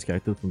Chris Evans'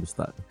 character from the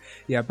start.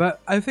 Yeah,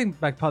 but I think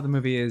like part of the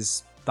movie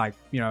is like,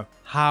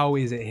 how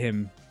is it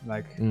him?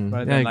 Like, rather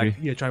yeah, than I like,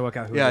 agree. try to work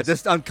out who it Yeah, is.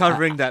 just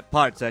uncovering that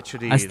part's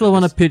actually. I still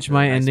want to just pitch a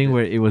my nice ending bit.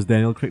 where it was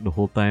Daniel Craig the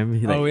whole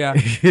time. Oh, yeah.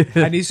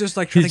 And he's just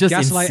like trying He's to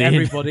just gaslight insane.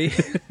 everybody.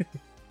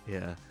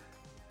 Yeah.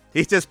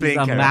 He's just He's playing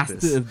a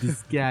characters. master of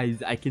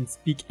disguise. I can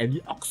speak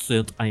any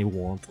accent I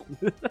want.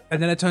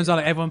 And then it turns out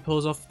like, everyone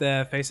pulls off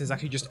their face. It's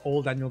actually just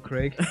all Daniel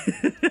Craig.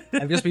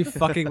 I've just been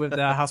fucking with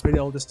the housemaid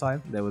all this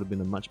time. That would have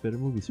been a much better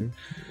movie, sir.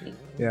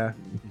 Yeah.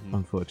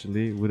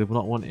 Unfortunately, would have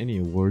not won any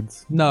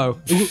awards. No.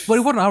 But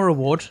it won our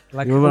award.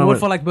 Like, You won award our-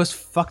 for like most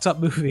fucked up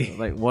movie.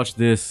 Like, watch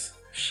this.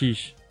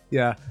 Sheesh.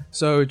 Yeah.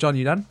 So, John,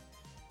 you done?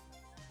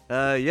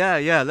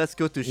 Let's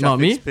go to Not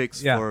me? Shafiq's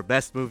picks Yeah. for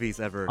best movies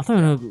ever. I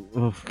thought,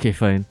 okay,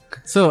 fine.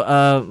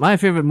 So, my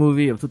favorite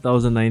movie of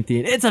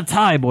 2019, it's a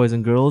tie, boys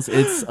and girls.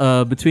 It's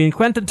between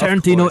Quentin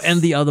Tarantino course.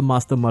 and the other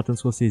master, Martin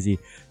Scorsese.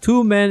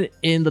 Two men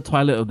in the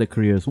twilight of their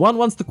careers. One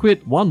wants to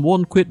quit, one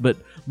won't quit, but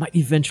might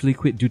eventually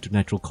quit due to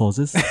natural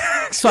causes.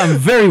 So I'm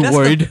very That's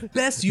worried. the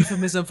best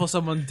euphemism for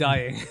someone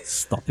dying.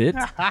 Stop it.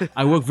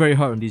 I work very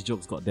hard on these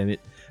jokes, goddammit.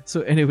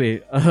 So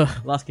anyway,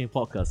 Last King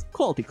Podcast.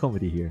 Quality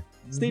comedy here.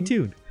 Stay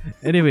tuned.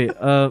 Anyway,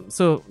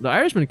 so The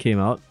Irishman came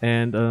out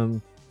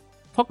and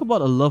talk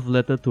about a love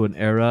letter to an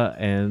era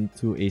and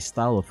to a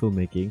style of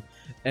filmmaking.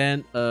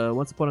 And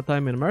Once Upon a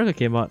Time in America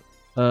came out.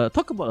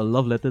 Talk about a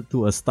love letter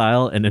to a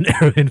style and an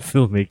era in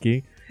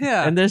filmmaking.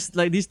 Yeah. And there's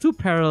like these two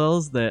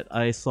parallels that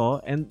I saw,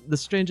 and the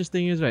strangest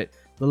thing is, right,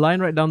 the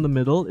line right down the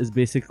middle is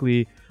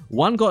basically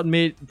one got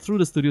made through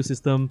the studio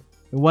system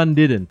and one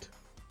didn't.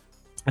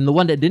 And the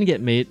one that didn't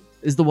get made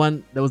is the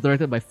one that was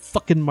directed by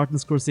fucking Martin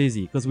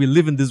Scorsese, because we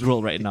live in this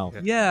world right now.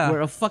 Yeah.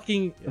 Where a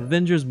fucking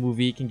Avengers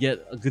movie can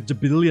get a $1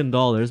 billion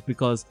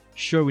because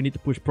sure we need to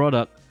push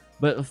product,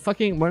 but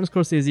fucking Martin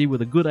Scorsese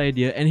with a good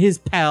idea and his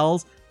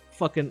pals,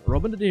 fucking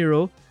Robert De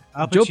Niro,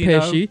 Al Joe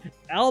Pacino. Pesci,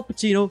 Al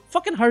Pacino,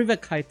 fucking Harvey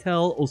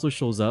Keitel also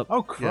shows up.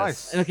 Oh,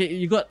 Christ. And okay,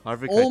 you got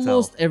Harvey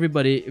almost Keitel.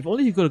 everybody. If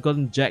only you could have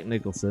gotten Jack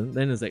Nicholson,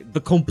 then it's like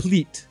the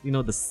complete,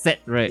 the set,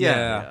 right?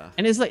 Yeah.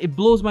 And it's like, it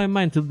blows my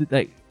mind to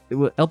like,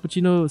 Al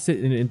Pacino said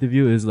in an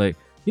interview is like,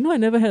 I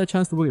never had a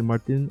chance to work with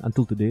Martin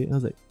until today. And I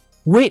was like,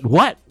 wait,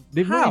 what?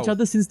 They've known How? each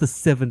other since the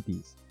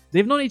 70s.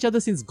 They've known each other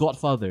since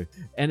Godfather.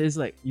 And it's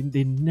like,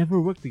 they never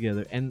work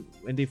together. And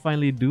when they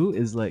finally do,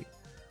 it's like,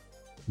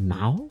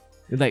 now?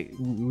 Like,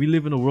 we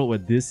live in a world where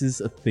this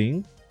is a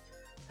thing.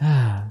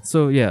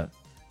 So, yeah.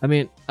 I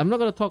mean, I'm not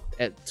going to talk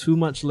at too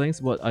much length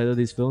about either of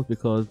these films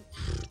because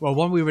Well,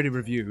 one we already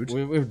reviewed.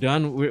 we're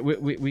done.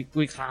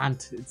 We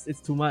can't. It's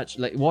too much.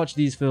 Like, watch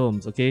these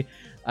films, okay?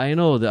 I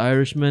know The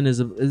Irishman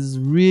is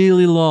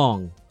really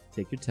long.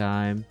 Take your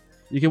time.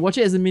 You can watch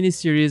it as a mini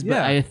series, but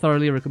Yeah. I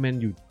thoroughly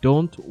recommend you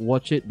don't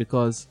watch it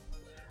because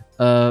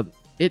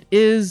it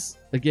is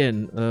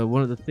again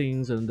one of the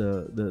things and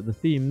the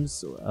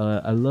themes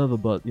I love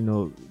about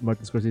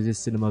Martin Scorsese's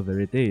cinema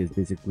verite is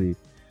basically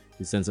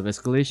his sense of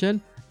escalation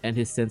and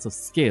his sense of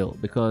scale,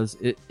 because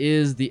it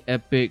is the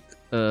epic.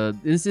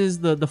 This is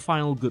the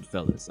final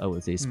Goodfellas, I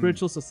would say,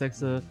 spiritual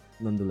successor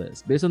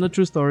nonetheless, based on a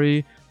true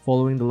story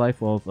following the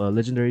life of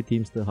legendary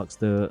teamster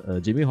huckster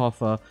Jimmy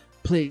Hoffa,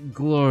 played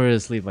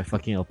gloriously by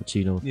fucking Al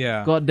Pacino.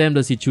 Yeah. God damn,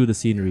 does he chew the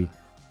scenery.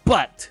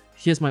 But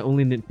here's my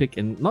only nitpick,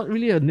 and not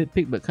really a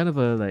nitpick, but kind of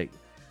a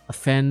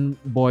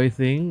fanboy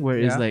thing, where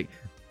it's Yeah. like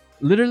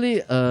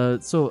literally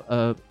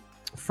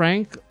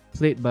Frank,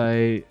 played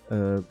by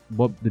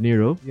Bob De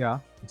Niro, Yeah.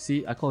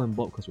 See, I call him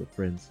Bob because we're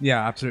friends.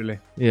 Yeah, absolutely.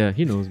 Yeah,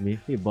 he knows me.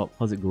 Hey Bob,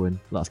 how's it going?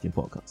 Last Game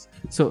Podcast.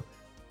 So,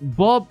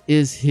 Bob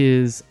is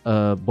his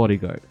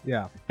bodyguard.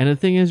 Yeah. And the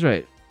thing is,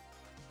 right,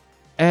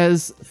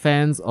 as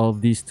fans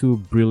of these two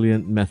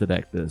brilliant method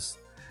actors,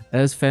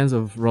 as fans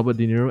of Robert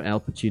De Niro and Al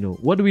Pacino,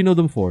 what do we know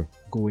them for?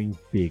 Going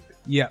big.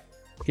 Yeah.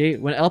 Okay,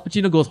 when Al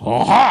Pacino goes,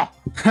 ha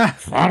ha,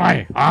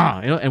 funny,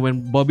 you know, and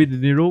when Bobby De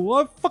Niro,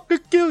 I'll fucking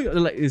kill you,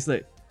 like it's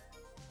like,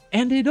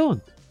 and they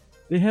don't.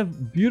 They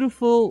have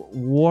beautiful,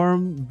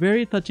 warm,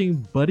 very touching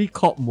buddy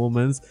cop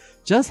moments,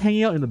 just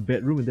hanging out in the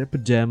bedroom in their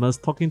pajamas,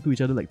 talking to each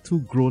other like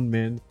two grown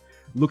men,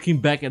 looking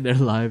back at their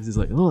lives. It's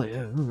like, oh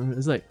yeah,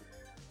 it's like,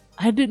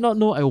 I did not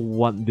know I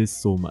want this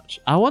so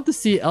much. I want to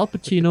see Al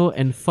Pacino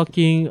and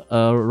fucking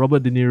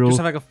Robert De Niro. Just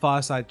have like a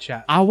fireside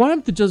chat. I want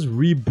him to just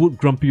reboot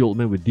Grumpy Old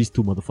Man with these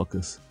two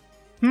motherfuckers.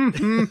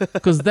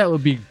 Because that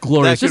would be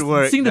glorious. That could Just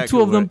work, seeing the that two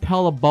could of them work.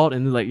 pal about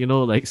and like, you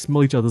know, like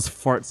smell each other's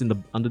farts in the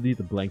underneath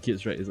the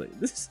blankets, right? It's like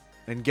this.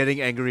 And getting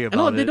angry I about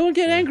know it. they don't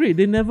get Yeah. angry.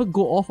 They never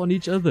go off on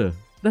each other.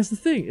 That's the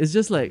thing. It's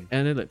just like,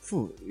 and then like,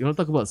 phew, you want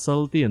to talk about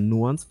subtlety and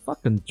nuance?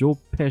 Fucking Joe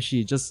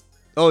Pesci just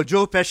Oh,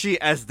 Joe Pesci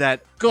as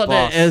that got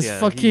boss. that as yeah,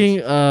 fucking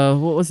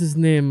what was his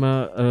name?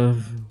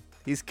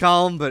 He's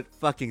calm but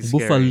fucking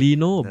scary.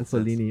 Buffalino or That's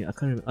Buffalini? I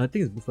can't remember. I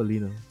think it's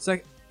Buffalino. It's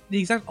like the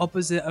exact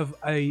opposite of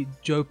a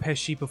Joe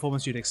Pesci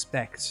performance you'd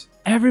expect.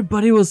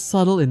 Everybody was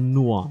subtle and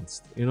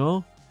nuanced, you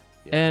know?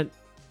 Yeah. And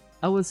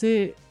I would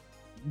say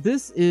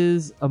this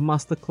is a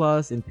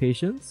masterclass in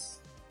patience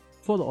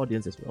for the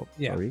audience as well.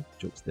 Yeah. Sorry,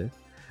 jokes there.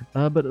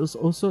 But it was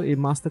also a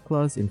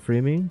masterclass in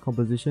framing,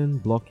 composition,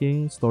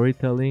 blocking,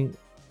 storytelling,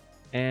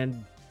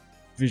 and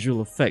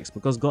visual effects.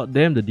 Because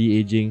goddamn the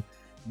de-aging,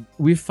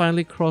 we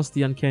finally crossed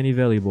the uncanny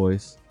valley,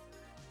 boys.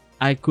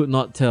 I could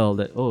not tell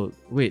that, oh,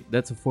 wait,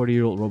 that's a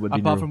 40-year-old Robert De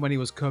Apart Niro. from when he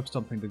was curb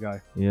stomping the guy.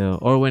 Yeah,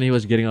 or when he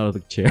was getting out of the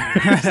chair.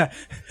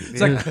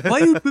 It's like, why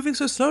are you moving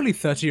so slowly,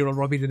 30-year-old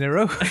Robbie De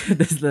Niro?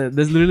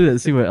 there's literally that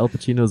scene where Al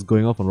Pacino is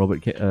going off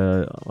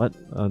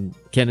on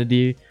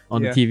Kennedy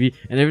on Yeah. the TV,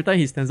 and every time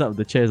he stands up of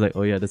the chair, it's like,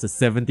 oh yeah, there's a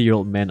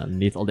 70-year-old man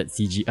underneath all that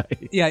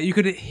CGI. Yeah, you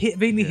could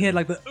vaguely hear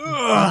like the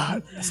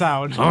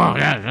sound. Oh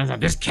yeah,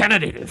 this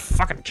Kennedy, this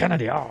fucking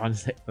Kennedy. Oh, and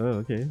it's like,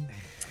 oh okay.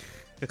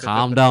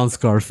 Calm down,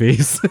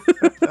 Scarface.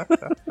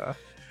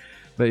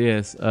 But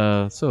yes,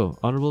 so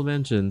honorable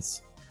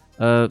mentions.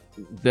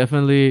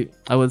 Definitely,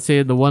 I would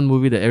say the one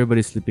movie that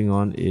everybody's sleeping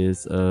on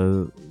is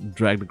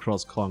Dragged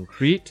Across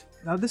Concrete.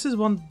 Now, this is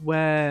one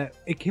where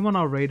it came on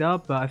our radar,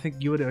 but I think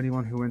you were the only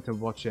one who went to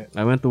watch it.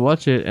 I went to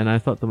watch it and I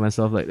thought to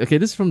myself, like, okay,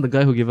 this is from the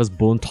guy who gave us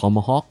Bone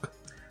Tomahawk,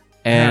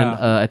 and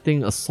Yeah. I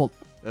think Assault.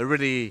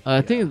 Really.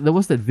 I think there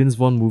was that Vince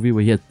Vaughn movie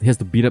where he has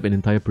to beat up an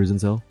entire prison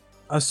cell.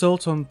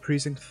 Assault on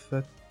Precinct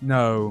 30.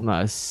 No.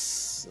 No,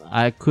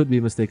 I could be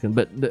mistaken,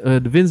 but the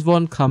Vince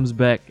Vaughn comes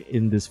back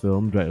in this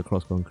film, Dragged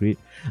Across Concrete.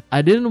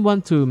 I didn't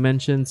want to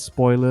mention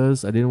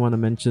spoilers. I didn't want to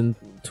mention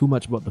too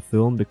much about the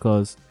film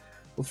because,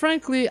 well,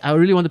 frankly, I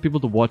really wanted people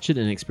to watch it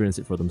and experience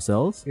it for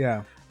themselves.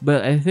 Yeah.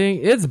 But I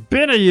think it's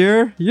been a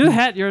year. You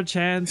had your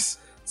chance.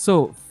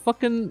 So,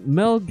 fucking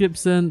Mel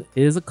Gibson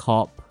is a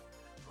cop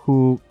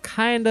who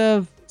kind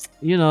of,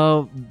 you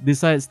know,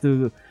 decides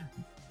to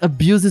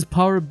abuse his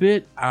power a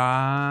bit.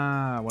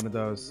 One of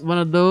those. One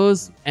of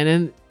those. And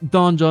then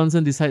Don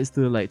Johnson decides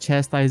to like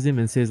chastise him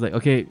and says like,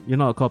 okay, you're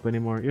not a cop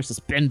anymore. You're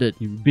suspended.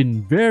 You've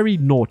been very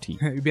naughty.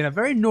 You've been a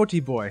very naughty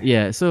boy.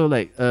 Yeah, so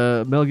like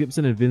Mel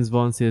Gibson and Vince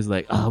Vaughn says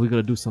like, we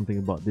gotta do something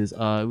about this.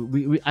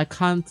 I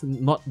can't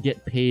not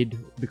get paid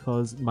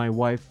because my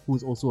wife,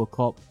 who's also a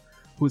cop,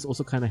 who's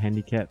also kind of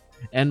handicapped,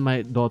 and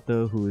my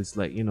daughter, who is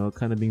like, you know,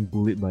 kind of being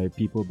bullied by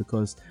people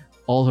because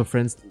all her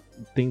friends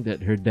think that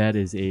her dad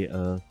is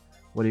a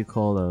what do you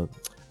call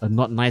a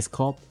not nice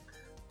cop.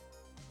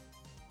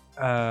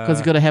 Because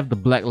you gotta have the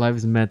Black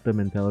Lives Matter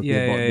mentality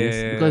about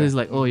this. Because it's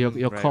like, oh, your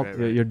Right, cop, right,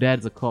 right. your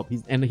dad's a cop.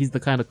 He's the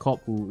kind of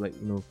cop who like,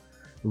 you know,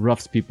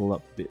 roughs people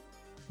up a bit.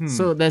 Hmm.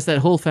 So there's that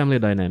whole family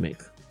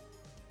dynamic.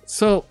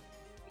 So,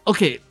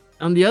 okay,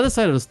 on the other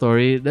side of the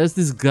story, there's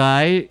this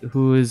guy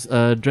who is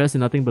dressed in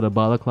nothing but a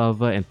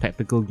balaclava and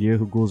tactical gear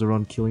who goes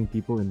around killing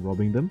people and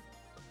robbing them.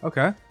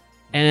 Okay.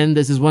 And then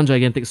there's this one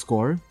gigantic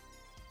score,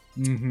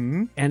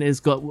 Mm-hmm. and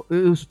it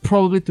was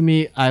probably, to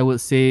me, I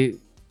would say,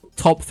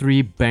 top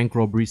 3 bank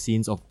robbery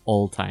scenes of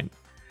all time.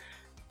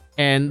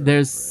 And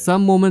there's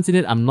some moments in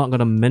it I'm not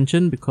gonna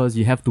mention because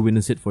you have to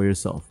witness it for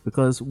yourself.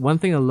 Because one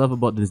thing I love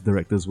about this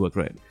director's work,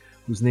 right,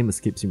 whose name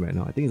escapes me right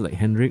now, I think it's like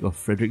Henrik or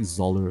Frederick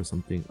Zoller or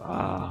something.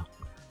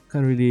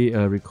 Can't really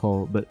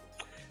recall, but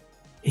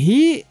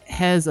he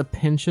has a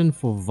penchant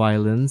for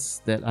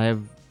violence that I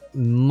have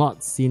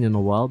not seen in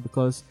a while.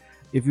 Because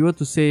if you were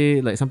to say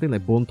like something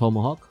like Bone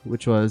Tomahawk,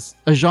 which was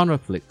a genre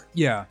flick,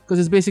 Yeah. because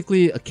it's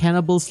basically a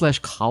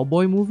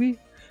cannibal/cowboy movie.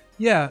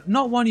 Yeah.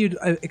 Not one you'd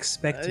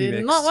expect to be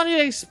mixed. Not what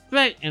you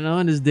expect, you know,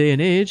 in this day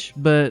and age,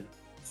 but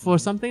for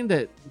something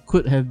that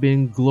could have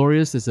been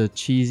glorious as a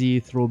cheesy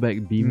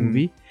throwback B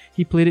movie,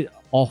 he played it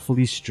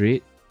awfully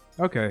straight.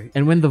 Okay.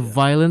 And when the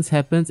violence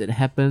happens, it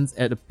happens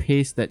at a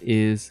pace that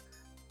is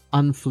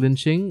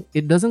unflinching.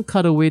 It doesn't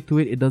cut away to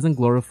it. It doesn't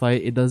glorify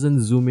it. It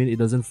doesn't zoom in. It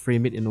doesn't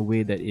frame it in a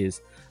way that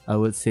is, I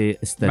would say,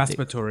 aesthetic.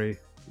 Masturbatory.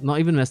 Not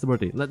even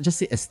masturbatory. Let's just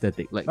say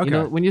aesthetic. Like, you Okay.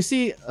 know, when you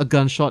see a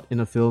gunshot in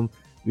a film,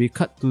 we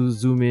cut to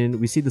zoom in,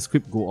 we see the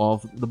script go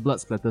off, the blood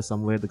splatters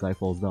somewhere, the guy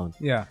falls down.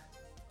 Yeah.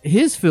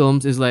 His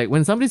films is like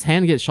when somebody's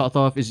hand gets shot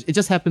off, it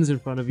just happens in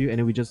front of you, and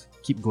then we just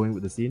keep going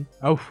with the scene.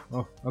 Oh,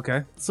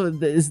 okay. So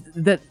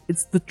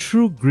it's the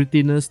true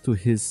grittiness to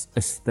his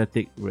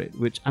aesthetic, right?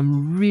 Which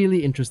I'm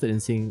really interested in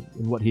seeing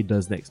in what he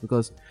does next.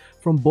 Because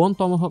from Bone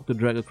Tomahawk to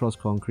Drag Across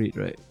Concrete,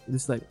 right?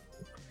 It's like,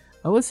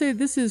 I would say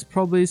this is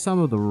probably some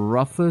of the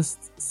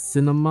roughest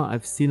cinema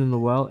I've seen in a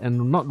while,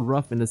 and not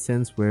rough in the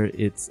sense where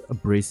it's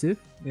abrasive,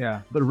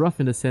 Yeah. but rough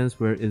in the sense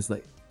where it's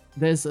like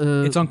there's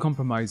a It's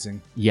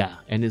uncompromising. yeah,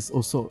 and it's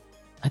also,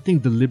 I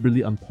think,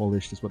 deliberately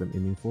unpolished is what I'm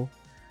aiming for.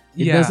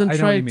 It Yeah, doesn't I know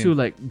try what you to mean.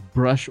 like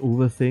brush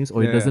over things,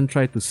 or Yeah, it yeah. doesn't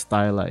try to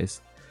stylize.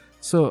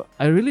 So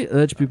I really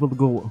urge people to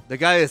go. The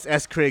guy is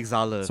S. Craig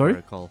Zahler, Sorry? if I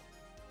recall.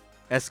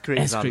 S. Craig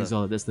S. Zahler. Craig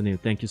Zoller, that's the name.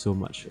 Thank you so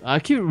much. I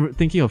keep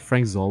thinking of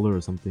Frank Zoller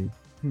or something.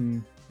 Hmm.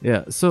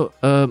 Yeah, so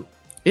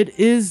it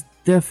is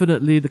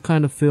definitely the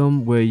kind of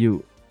film where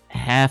you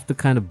have to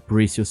kind of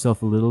brace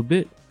yourself a little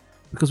bit,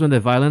 because when the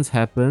violence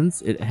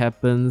happens, it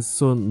happens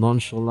so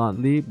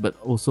nonchalantly, but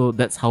also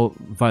that's how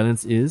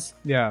violence is.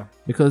 Yeah.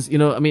 Because, you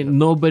know, I mean,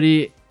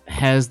 nobody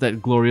has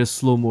that glorious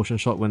slow motion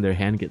shot when their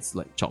hand gets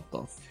like chopped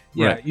off.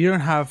 Yeah. Right. You don't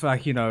have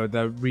like, you know,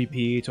 the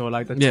repeat or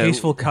like the Yeah.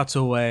 tasteful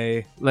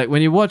cutaway. Like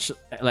when you watch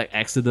like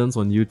accidents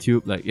on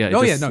YouTube, like yeah. it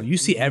Oh, just- yeah, no, you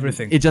see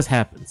everything. It just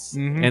happens.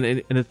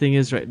 Mhm. And the thing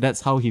is, right, that's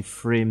how he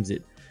frames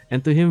it.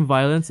 And to him,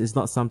 violence is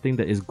not something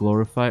that is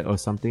glorified or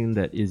something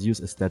that is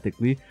used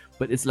aesthetically,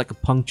 but it's like a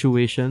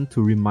punctuation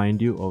to remind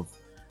you of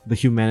the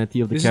humanity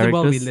of the This is the characters.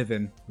 world we live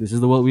in. This is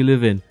the world we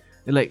live in.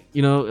 And like,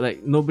 you know,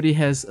 like nobody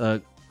has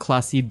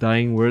classy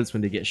dying words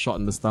when they get shot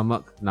in the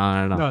stomach.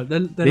 No. No, the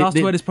They- last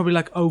they- word is probably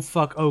like, oh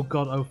fuck, oh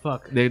god, oh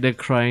fuck. They're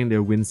crying,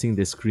 they're wincing,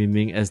 they're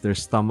screaming as their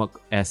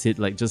stomach acid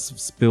like just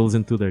spills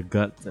into their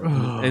gut.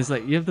 And it's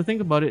like, you have to think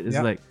about it. It's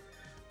Yep. like,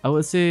 I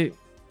would say,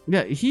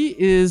 yeah, he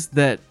is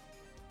that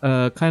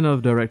kind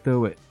of director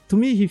where, to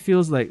me, he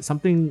feels like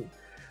something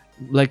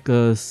like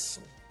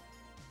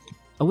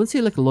I wouldn't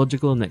say like a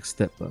logical next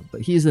step,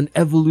 but he is an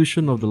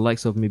evolution of the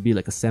likes of maybe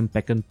like a Sam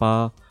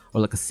Peckinpah or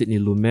like a Sidney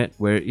Lumet,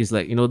 where he's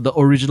like, you know, the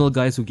original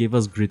guys who gave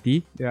us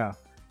Gritty. Yeah.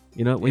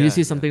 You know, when Yeah, you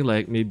see yeah. something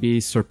like maybe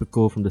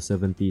Serpico from the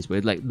 70s,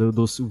 where like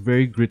those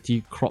very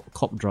gritty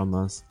cop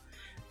dramas,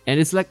 and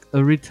it's like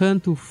a return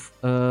to,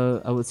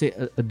 I would say,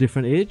 a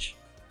different age,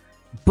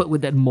 but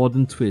with that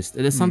modern twist.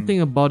 There's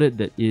something about it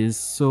that is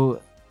so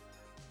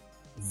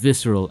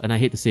visceral, and I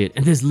hate to say it.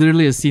 And there's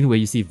literally a scene where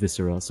you see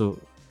viscera. So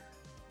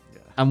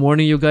I'm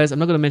warning you guys. I'm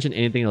not gonna mention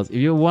anything else. If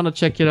you want to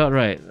check it out,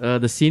 right?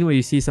 The scene where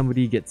you see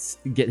somebody get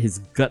his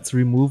guts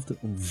removed.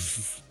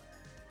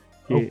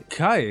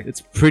 Okay.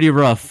 It's pretty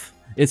rough.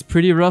 It's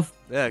pretty rough,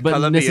 Yeah, but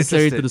colour me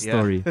necessary to the interested, yeah.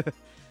 story.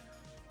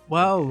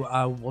 Well,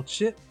 I'll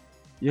watch it.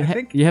 You, I ha-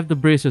 think- you have to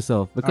brace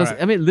yourself because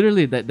Alright. I mean,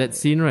 literally that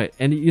scene, right?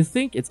 And you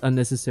think it's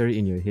unnecessary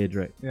in your head,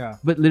 right? Yeah.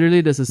 But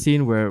literally, there's a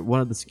scene where one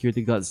of the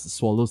security guards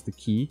swallows the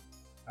key,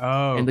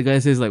 Oh. and the guy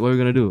says like, "What are we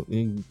gonna do?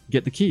 You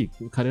get the key,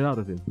 cut it out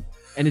of him,"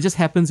 and it just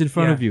happens in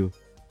front Yeah. of you.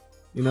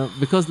 You know,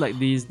 because like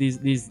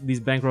these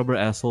bank robber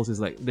assholes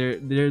is like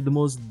they're the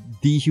most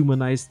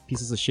dehumanized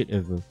pieces of shit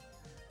ever,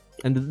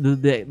 and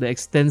the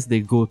extents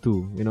they go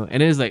to, you know,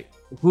 and it's like,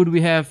 who do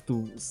we have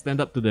to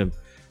stand up to them?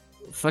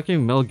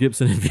 Fucking Mel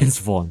Gibson and Vince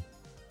Vaughn.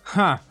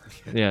 Huh.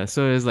 Yeah,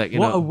 so it's like, you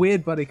What know, a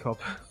weird buddy cop.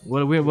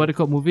 what a weird buddy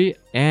cop movie,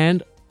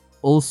 and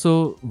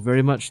also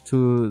very much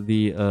to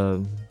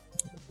the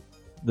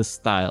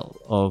style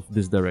of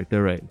this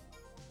director, right?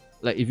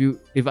 Like if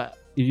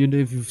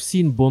you've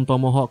seen Bone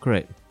Tomahawk,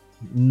 right?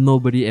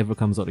 Nobody ever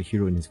comes out a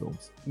hero in his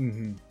films.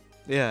 Mm-hmm.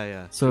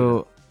 Yeah.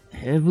 So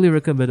heavily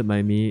recommended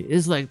by me.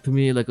 It's like, to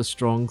me, like a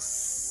strong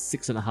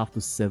 6.5 to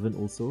 7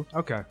 also.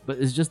 Okay. But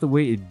it's just the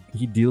way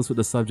he deals with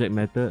the subject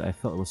matter. I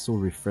felt it was so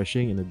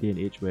refreshing in a day and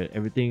age where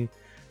everything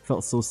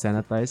felt so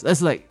sanitized.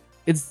 That's like,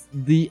 it's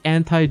the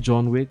anti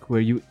John Wick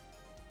where you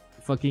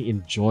fucking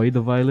enjoy the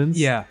violence.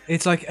 Yeah.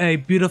 It's like a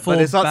beautiful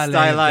But it's not ballet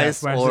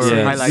stylized that or versus-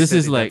 Yeah, highlighted this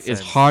is in like, that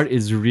its sense. heart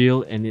is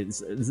real, and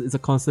it's a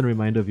constant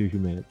reminder of your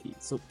humanity.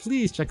 So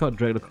please check out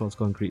Dragged Across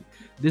Concrete.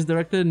 This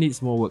director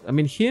needs more work. I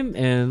mean, him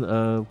and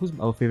who's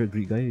our favorite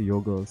Greek guy?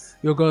 Yorgos.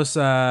 Yorgos,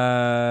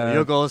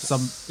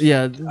 Yorgos,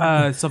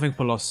 Yeah, something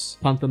Polos.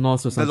 Pantanos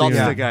or the something.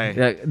 lobster right? guy.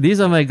 Yeah, these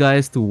are my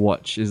guys to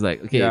watch. It's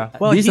like, okay, Yeah.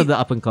 Well, these he- are the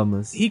up and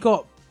comers. He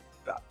got.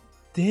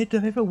 Did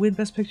they ever win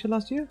Best Picture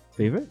last year?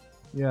 Favorite?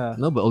 Yeah.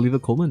 No, but Oliver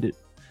Coleman did.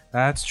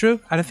 That's true.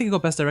 And I think he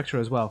got Best Director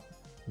as well.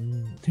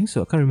 I think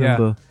so. I can't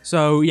remember.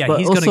 So, yeah, But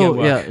he's also, going to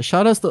get work. yeah,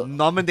 shout outs to.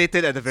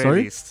 Nominated at the very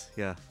Sorry? least.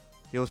 Yeah.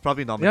 He was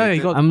probably Yeah, nominated. he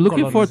got. I'm got a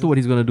looking lot forward of to what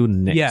he's gonna do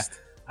next. Yeah.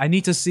 I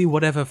need to see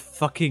whatever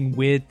fucking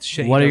weird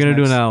shit. What are he you does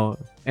gonna do next. now?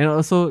 And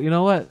also, you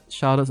know what?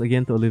 Shout outs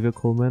again to Olivia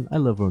Colman. I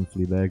love her on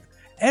Fleabag.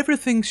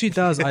 Everything she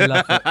does, I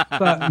love it.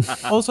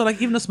 But also,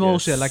 like, even the small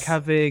Yes. shit, like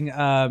having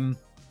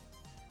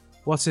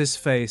what's his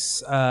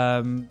face,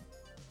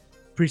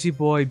 Pretty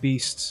Boy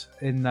Beast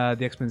in the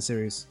X-Men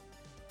series.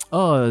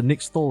 Oh,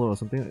 Nick Stoller or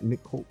something.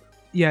 Nick Holt.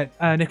 Yeah,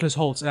 Nicholas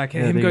Holt. Him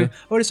there you going, go.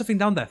 "Oh, there's something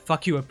down there."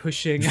 Fuck you, and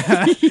pushing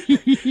her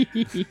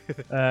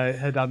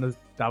down the.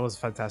 That was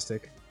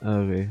fantastic.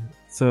 Okay,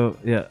 so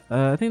yeah,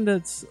 I think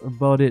that's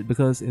about it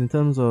because in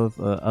terms of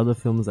other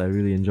films I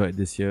really enjoyed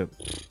this year,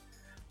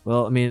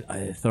 well, I mean,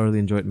 I thoroughly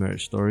enjoyed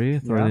Marriage Story,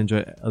 thoroughly Yeah.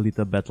 enjoyed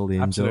Alita Battle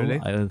Angel, Absolutely.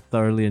 I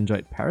thoroughly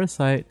enjoyed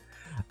Parasite.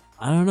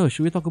 I don't know,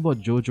 should we talk about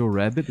Jojo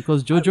Rabbit?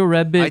 Because Jojo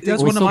Rabbit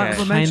that's one of also my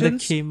honorable kind of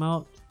mentions. came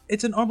out.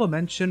 It's an honorable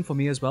mention for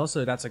me as well,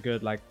 so that's a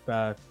good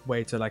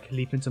way to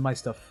leap into my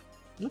stuff.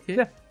 Okay.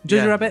 Yeah, Jojo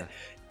Yeah. Rabbit.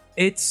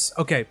 It's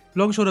okay.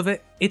 Long and short of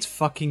it, it's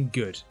fucking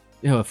good.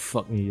 Yeah,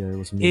 fuck me, yeah, it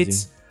was amazing.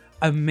 It's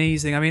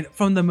amazing. I mean,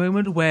 from the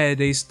moment where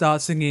they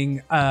start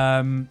singing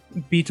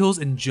Beatles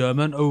in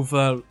German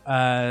over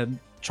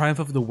Triumph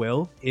of the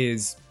Will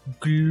is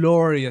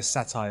glorious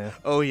satire.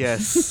 Oh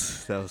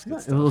yes, that was good It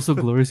was stuff. also a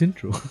glorious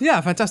intro. Yeah,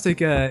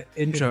 fantastic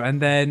intro. And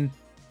then,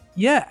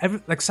 yeah,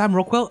 Sam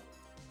Rockwell,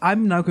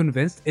 I'm now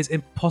convinced it's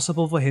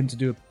impossible for him to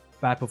do a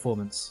bad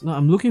performance. No,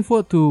 I'm looking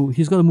forward to.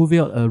 He's got a movie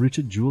out,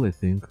 Richard Jewell, I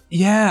think.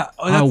 Yeah,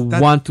 I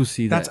want to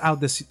see that's that. out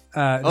this. Oh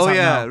out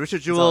yeah, now. Richard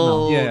It's out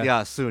Jewell. now. Yeah.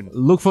 Yeah, soon.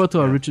 Look forward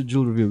to our Richard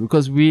Jewell review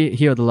because we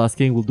here at The Last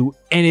King will do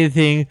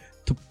anything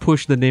to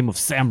push the name of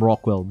Sam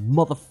Rockwell,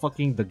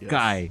 motherfucking the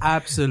guy.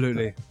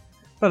 Absolutely.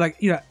 But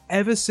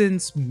ever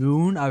since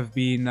Moon, I've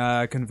been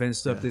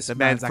convinced of this The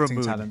man man's from acting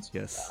Moon. talent.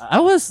 Yes. I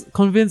was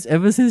convinced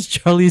ever since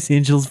Charlie's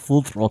Angels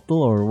Full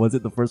Throttle, or was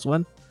it the first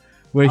one,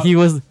 where he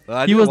was Well,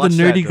 I he didn't was the watch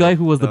that, nerdy though. guy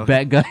who was the No.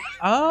 bad guy.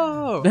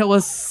 Oh, That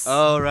was.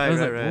 Oh, I right, was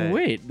right, like, right.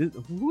 Wait,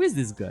 who is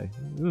this guy?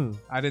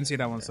 I didn't see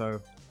that one.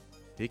 So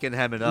He can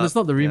ham it No, up. it's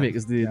not the Yeah. remake.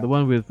 It's the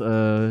one with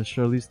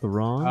Charlize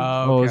Theron.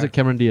 Oh, is okay. it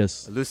Cameron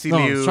Diaz? Lucy no,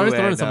 Liu Charlize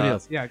Theron and, is somebody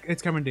else. yeah,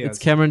 it's Cameron Diaz. It's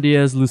Cameron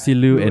Diaz, Lucy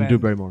Liu, and Drew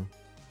and- Barrymore.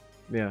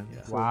 Yeah.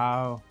 Yeah. So,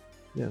 Wow.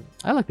 yeah,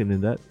 I liked him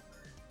in that.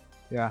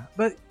 Yeah,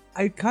 but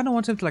I kind of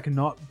want him to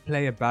not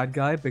play a bad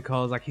guy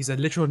because he's a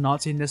literal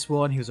Nazi in this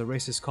one. He was a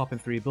racist cop in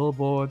 3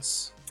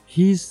 Billboards.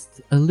 He's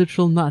a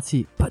literal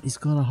Nazi, but he's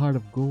got a heart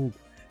of gold.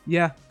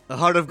 Yeah, A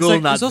Heart of it's, Gold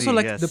it's Nazi. also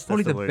yes,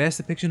 probably that's the word. best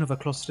depiction of a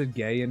closeted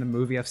gay in a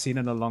movie I've seen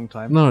in a long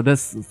time. No,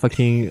 that's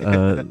fucking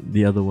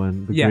the other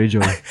one, the Yeah.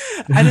 Greyjoy.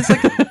 And it's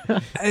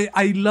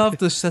I love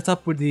the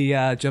setup with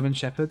the German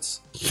shepherds.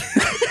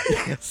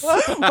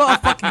 What a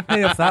fucking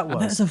payoff that was.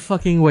 That's a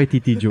fucking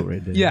YTT joke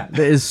right there. Yeah.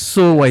 That is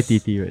so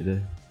YTT right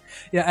there.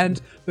 Yeah,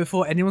 and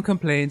before anyone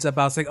complains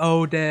about saying,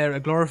 "Oh, they're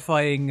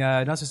glorifying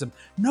Nazism,"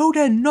 no,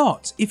 they're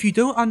not. If you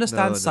don't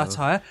understand No.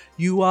 satire,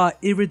 you are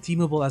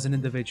irredeemable as an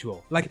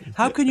individual.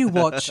 How can you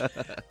watch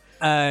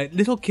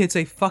little kids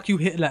say "fuck you,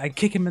 Hitler" and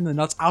kick him in the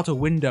nuts out a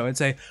window and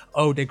say,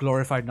 "Oh, they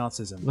glorified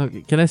Nazism"?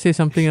 Look, can I say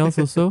something else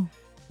also?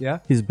 Yeah,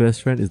 His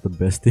best friend is the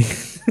best thing.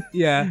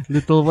 yeah,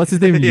 Little, what's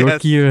his name? Yes.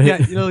 Yorkie, right? yeah.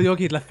 Little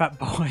Yogi, like fat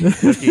boy.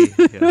 Okay,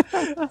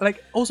 yeah.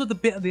 Also the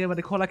bit at the end where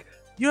they call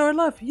 "You're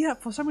alive." Yeah,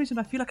 for some reason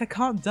I feel like I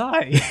can't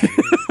die.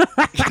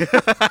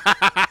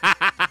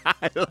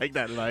 I like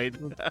that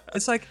line.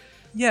 It's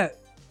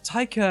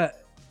Taika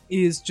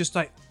is just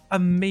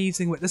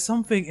amazing. There's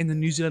something in the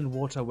New Zealand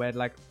water where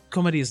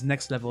comedy is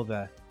next level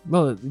there.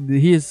 Well,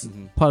 he is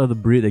part of the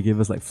breed that gave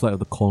us Flight of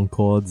the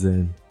Conchords,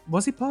 and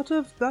Was he part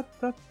of that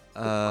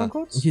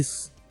Concords?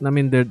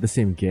 they're the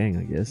same gang,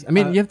 I guess. I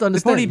mean, you have to They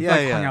probably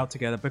understand. Yeah, hung yeah. out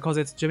together because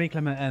it's Jimmy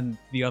Clement and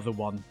the other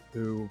one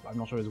who I'm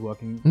not sure is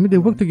working. I mean, they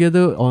work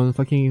together on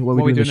fucking What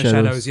We Do in the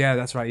Shadows. Yeah,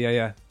 that's right.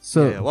 Yeah.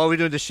 So, Yeah, while we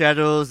do in the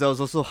shadows, there was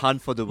also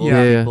Hunt for the Wilder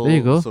yeah, People. there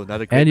you go. So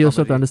another great and you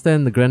also have to comedy.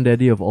 understand the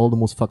granddaddy of all the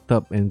most fucked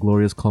up and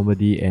glorious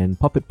comedy and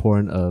puppet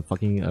porn,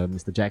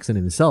 Mr. Jackson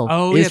himself,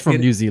 Oh, is yes, from yeah.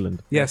 New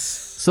Zealand. Yes.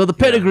 So the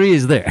pedigree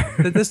is there.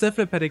 There's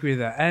definitely a pedigree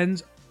there.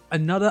 And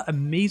another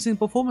amazing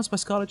performance by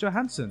Scarlett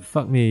Johansson.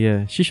 Fuck me,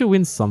 yeah. She should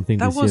win something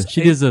That this year. was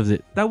She a- deserves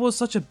it. That was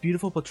such a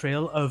beautiful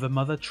portrayal of a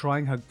mother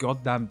trying her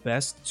goddamn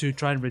best to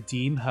try and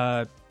redeem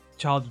her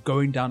child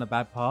going down a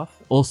bad path.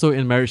 Also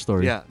in Marriage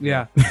Story. Yeah.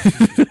 Yeah.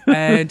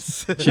 And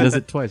She does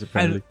it twice,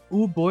 apparently.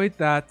 and oh boy,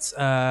 that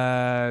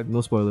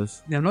No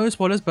spoilers. no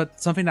spoilers,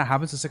 but something that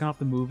happens in the second half of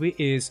the movie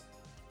is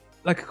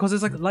because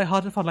it's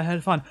lighthearted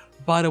fun.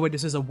 By the way,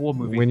 this is a war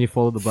movie. When you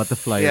follow the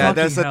butterfly. Yeah, Fucking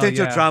there's a hell, tinge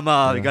of yeah.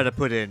 drama you gotta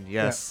put in,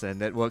 yes, and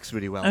that works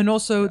really well. And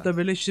also the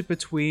relationship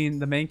between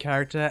the main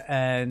character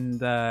and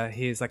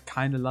his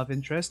kind of love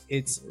interest.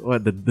 It's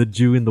What, the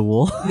Jew in the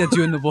wall?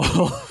 during the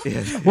wall.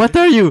 What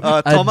are you?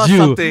 Thomas a Jew.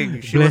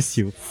 something. She Bless was-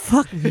 you.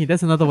 Fuck me.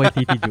 That's another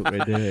YTT joke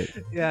right there.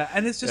 Yeah,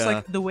 and it's just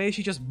Yeah. the way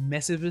she just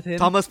messes with him.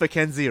 Thomas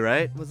Mackenzie,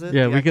 right? Was it?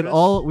 Yeah,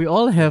 the we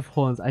all have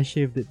horns. I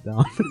shaved it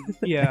down.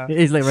 Yeah,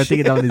 He's writing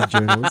it down in his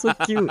journal. So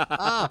cute.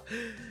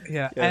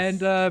 yeah,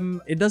 Yes.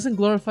 and It doesn't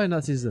glorify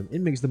Nazism.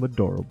 It makes them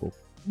adorable.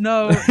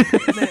 no,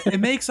 it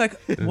makes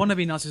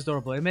wannabe Nazis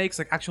adorable. It makes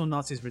actual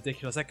Nazis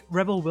ridiculous.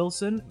 Rebel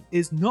Wilson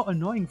is not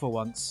annoying for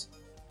once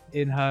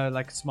in her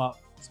smart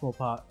small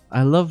part.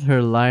 I loved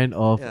her line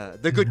of Yeah,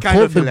 the good kind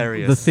hold of the,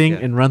 hilarious. the thing yeah.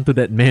 and run to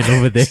that man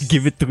over there.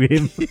 Give it to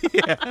him.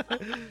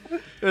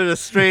 With a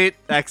straight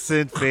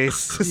accent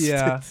face.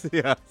 Yeah.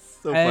 yeah.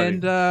 So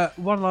And funny.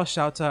 one last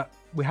shout out,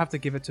 we have to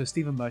give it to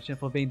Stephen Merchant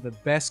for being the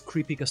best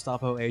creepy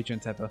Gestapo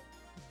agent ever.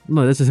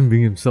 No, that's just him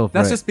being himself.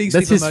 That's right? just being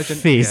That's Stephen his Merchant.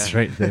 face Yeah.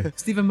 right there.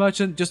 Stephen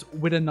Merchant just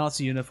with a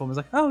Nazi uniform is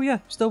like, oh yeah,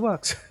 still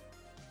works.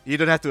 You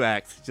don't have to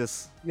act.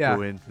 Just Yeah.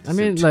 go in. with I the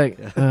mean, suit. like,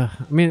 Yeah.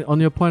 I mean, on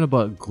your point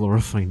about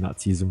glorifying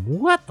Nazism,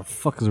 what the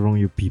fuck is wrong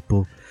with you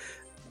people?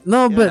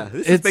 No, Yeah, but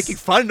this it's is making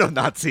fun of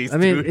Nazis. I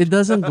mean, dude. it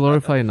doesn't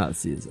glorify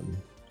Nazism,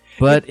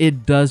 but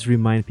it does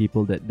remind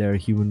people that there are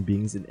human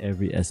beings in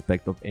every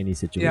aspect of any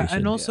situation. Yeah,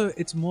 and also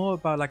it's more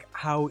about like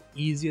how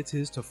easy it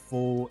is to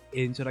fall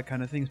into that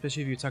kind of thing,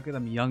 especially if you target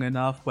them young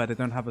enough where they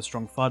don't have a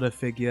strong father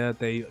figure,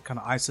 they kind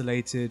of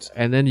isolated.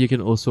 And then you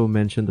can also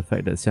mention the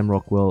fact that Sam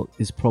Rockwell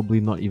is probably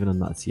not even a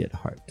Nazi at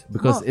heart,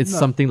 because it's No.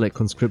 something like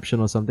conscription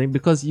or something.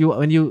 Because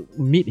when you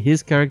meet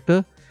his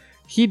character,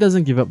 he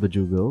doesn't give up the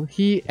Jew girl.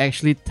 He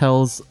actually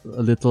tells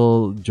a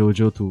little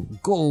Jojo to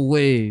go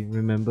away.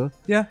 Remember?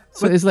 Yeah,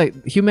 So it's like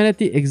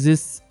humanity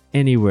exists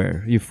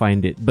anywhere you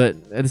find it, but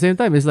at the same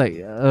time, it's like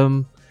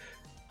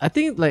I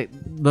think like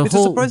the it's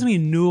whole a surprisingly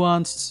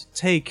nuanced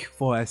take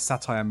for a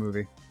satire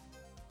movie.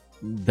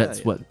 that's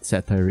Yeah, what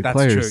satire That's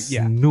requires. true,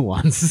 yeah.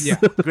 Nuance. Yeah.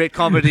 Great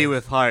comedy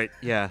with heart.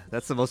 Yeah,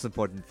 that's the most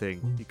important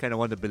thing. You kind of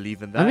want to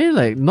believe in that. I mean,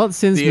 like, not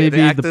since The maybe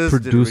the actors did a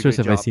really producers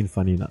good have I job. seen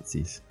funny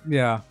Nazis.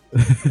 Yeah.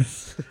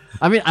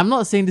 I mean, I'm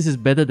not saying this is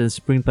better than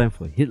Springtime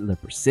for Hitler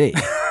per se.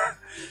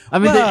 I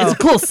mean, Well, it's a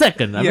close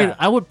second. I yeah. mean,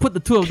 I would put the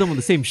two of them on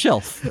the same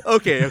shelf.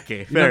 okay, You know what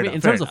I fair mean? enough.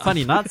 In fair terms of enough.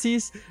 funny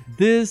Nazis,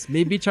 this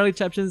maybe Charlie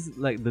Chaplin's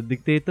like the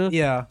dictator.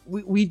 Yeah.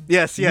 We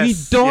Yes, we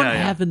yes, don't yeah,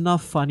 yeah. have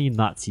enough funny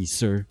Nazis,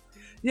 sir.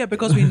 Yeah,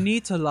 because we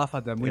need to laugh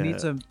at them. We Yeah. need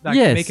to like,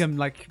 Yes. make them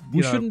like, We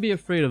you know, shouldn't be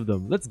afraid of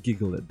them. Let's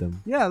giggle at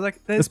them. Yeah, like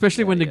there's,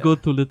 Especially when they yeah. go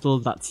to little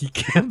Nazi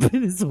camp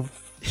and it's so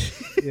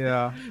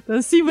yeah.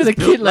 the scene where the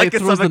kid Like like a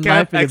throws the summer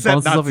camp, knife and it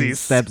except bounces off and he Nazis.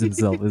 stabs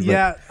himself. It's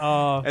Yeah.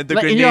 And the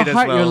like in grenade your as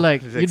heart well. you're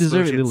like, The you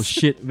deserve it, little explosions.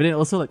 shit. But then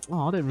also like,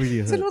 oh, that really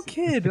It's a hurts. little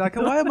kid. Like,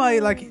 why am I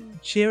like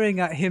cheering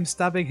at him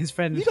stabbing his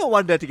friend? You don't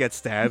want that to get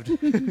stabbed.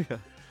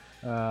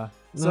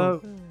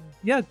 So,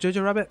 yeah,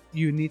 Jojo Rabbit,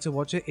 you need to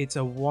watch it. It's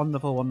a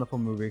wonderful, wonderful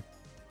movie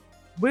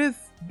with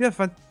a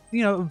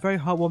very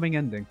heartwarming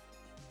ending.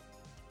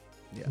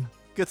 yeah,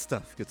 good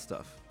stuff. Good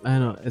stuff. I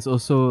know. It's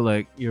also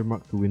like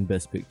earmarked to win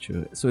Best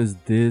Picture. So is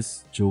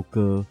this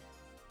Joker,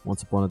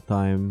 Once Upon a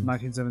Time,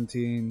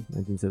 1917.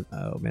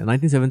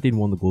 1917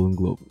 won the Golden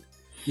Globe.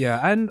 Yeah,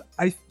 and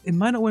it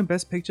might not win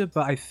Best Picture,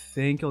 but I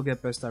think it'll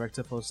get Best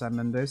Director for Sam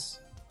Mendes.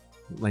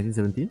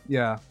 1917?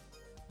 Yeah,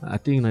 I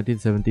think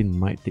 1917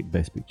 might take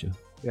Best Picture.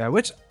 yeah,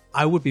 which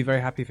I would be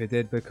very happy if it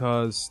did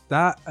because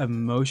that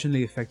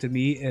emotionally affected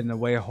me in a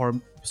way a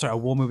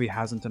war movie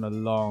hasn't in a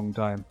long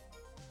time.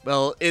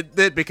 Well, it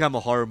did become a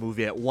horror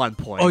movie at one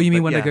point. Oh, you mean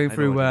but when yeah, they're going I know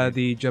through what you mean.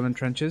 the German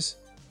trenches?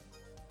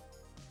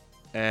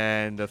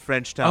 And the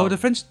French town. Oh, the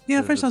French.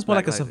 Yeah, the- French the town's more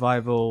like a Black Knight.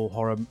 survival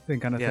horror thing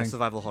kind of Yeah, thing.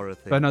 survival horror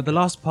thing. But no, the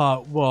last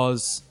part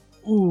was,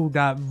 ooh,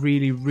 that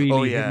really, really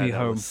oh hit yeah, me that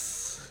home.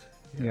 was-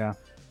 Yeah.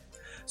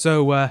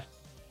 So,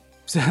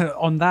 so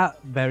on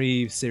that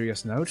very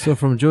serious note, So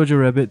from Jojo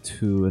Rabbit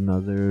to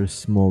another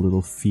small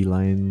little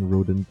feline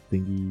rodent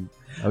thingy.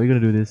 Are we gonna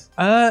do this?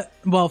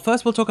 well,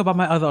 first we'll talk about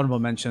my other honorable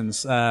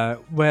mentions.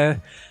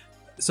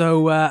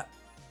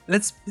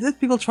 Let's let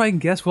people try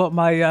and guess what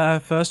my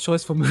first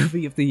choice for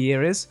movie of the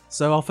year is.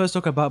 So I'll first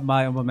talk about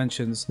my honorable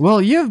mentions.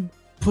 Well, you've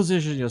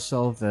positioned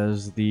yourself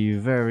as the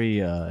very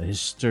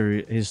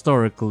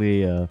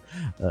historically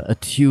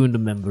attuned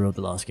member of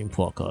the Last King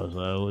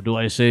podcast. Do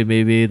I say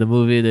maybe the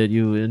movie that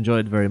you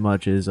enjoyed very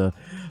much is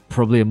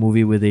probably a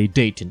movie with a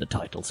date in the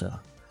title, sir?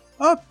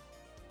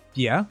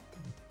 Yeah,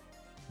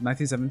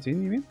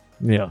 1917. You mean?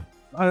 Yeah,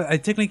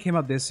 It technically came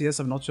out this year,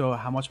 so I'm not sure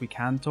how much we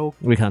can talk.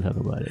 we can't talk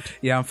about it.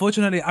 Yeah,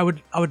 unfortunately, I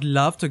would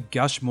love to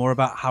gush more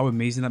about how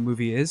amazing that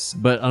movie is.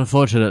 But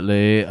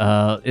unfortunately,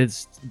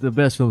 it's the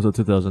best films of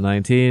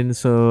 2019.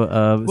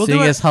 So, We'll seeing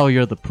do it- as how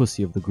you're the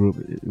pussy of the group,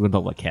 we're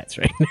not like cats,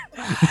 right?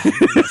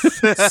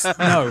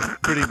 No.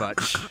 pretty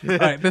much. All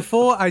right,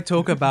 before I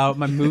talk about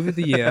my movie of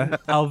the year,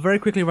 I'll very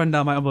quickly run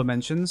down my honorable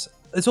mentions.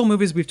 It's all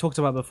movies we've talked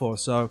about before.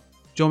 So,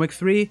 John Wick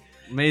 3,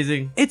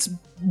 Amazing. it's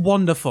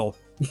wonderful.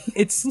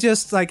 It's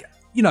just like,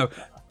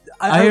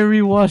 I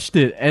rewatched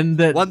it, and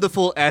that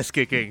Wonderful ass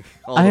kicking.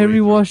 I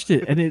rewatched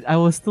it, and I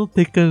was still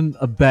taken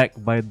aback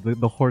by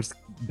the horse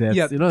deaths.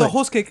 yeah, you know, the like,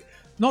 horse kick,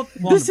 not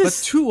one, This but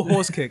is- two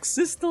horse kicks.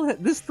 this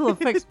still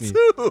affects me.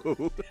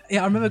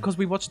 Yeah, I remember because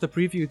we watched the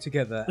preview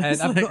together, and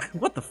It's I've, like,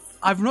 not, what the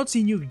I've not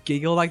seen you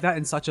giggle like that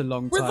in such a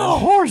long with time. a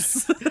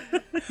horse?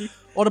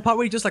 Or the part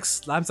where he just like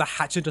slams a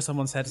hatchet into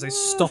someone's head and says,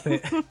 "Stop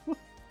it."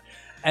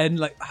 And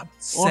like Or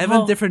 7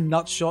 how- different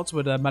nut shots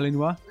with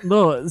Malinois.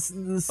 No,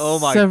 Oh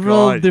my several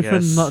God,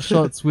 different yes. nut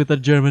shots with a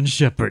German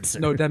Shepherd. Sir.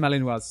 No, they're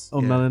Malinois.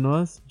 oh, Yeah.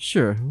 Malinois?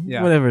 Sure,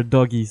 Yeah. whatever,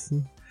 doggies.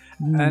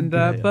 And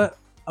Yeah. but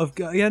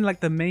again, like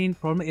the main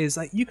problem is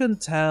like you can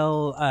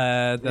tell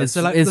the It's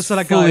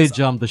Select fully guys.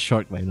 jumped the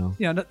shark by now.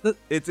 Yeah,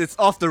 It's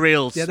off the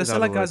rails. yeah, the in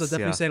Select other guys are words,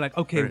 definitely yeah. saying like,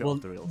 okay, Very well,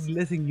 off the rails.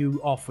 letting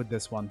you off with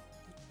this one.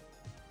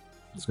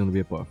 It's gonna be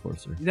a part four,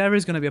 sir. There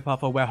is going to be a part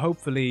 4 where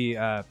hopefully,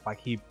 like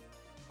he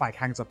Spike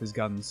hangs up his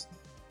guns.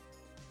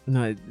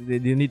 No, they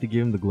need to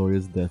give him the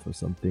glorious death or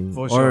something.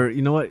 For or sure.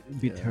 you know what? It'd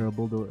be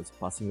terrible though. It's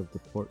passing of the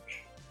torch.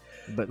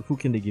 But who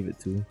can they give it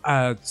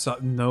to? So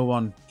no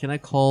one. Can I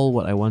call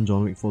what I want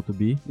John Wick 4 to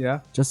be? Yeah,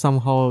 Just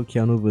somehow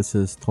Keanu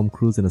versus Tom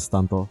Cruise in a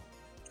stunt-off.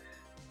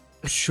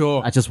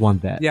 sure. I just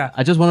want that. Yeah.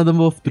 I just wanted them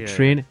both to Yeah.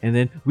 train, and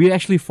then we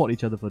actually fought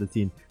each other for the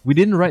scene. We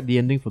didn't write the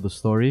ending for the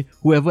story.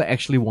 Whoever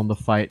actually won the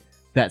fight,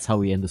 that's how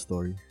we end the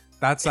story.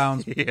 That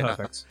sounds Yeah.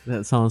 perfect.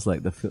 That sounds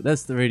like the film.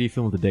 That's the already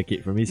film of the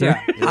decade for me. So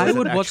Yeah, It I was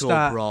would an watch actual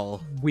that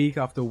brawl. week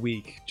after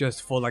week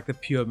just for like the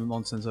pure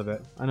nonsense of it.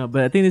 I know,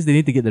 but I think they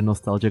need to get the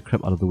nostalgia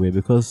crap out of the way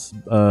because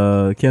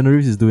Keanu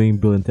Reeves is doing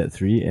Bill and Ted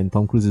 3 and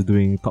Tom Cruise is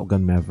doing Top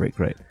Gun Maverick,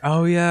 right?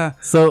 Oh yeah,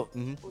 So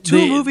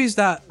two movies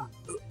that.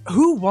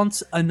 Who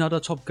wants another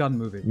Top Gun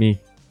movie? Me,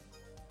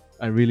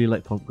 I really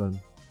like Top Gun.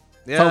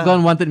 Yeah. Top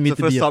Gun wanted me The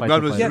to first be a Top fighter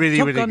Gun was pilot. really,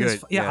 Top really Gun good.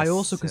 I Yes,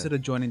 also yeah.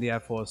 considered joining the Air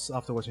Force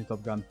after watching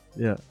Top Gun.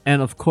 Yeah,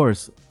 and of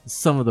course,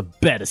 some of the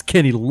baddest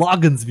Kenny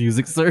Loggins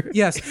music, sir.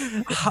 Yes,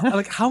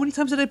 how many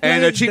times did they play?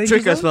 And a Cheap Danger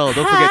Trick as Zone? well.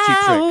 Don't forget Cheap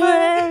Trick.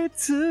 Highway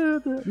to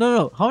the...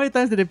 No. How many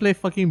times did they play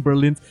fucking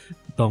Berlin's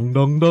dong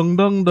dong dong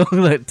dong dong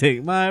like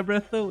take my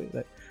breath away?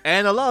 Like,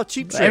 And a lot of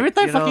Cheap Trick. every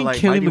time you know, fucking like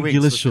Kelly Mighty Wings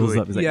McGillis was shows good.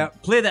 up, it's like Yeah.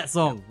 play that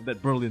song,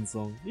 that Berlin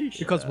song. Yeesh.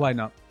 Because why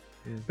not?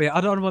 But yeah,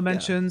 other honorable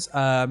mentions.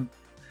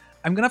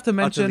 I'm gonna have to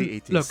mention. Utterly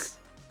 80s. Look,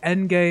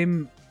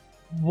 Endgame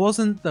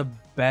wasn't the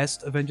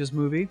best Avengers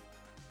movie.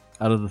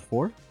 Out of the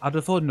four, Out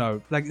of thought,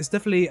 no. Like it's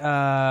definitely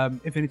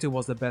Infinity War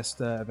was the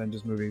best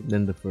Avengers movie.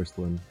 then the first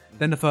one,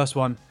 Then the first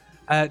one,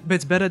 but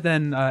it's better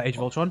than Age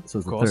of Ultron. so it's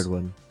of the course. third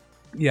one.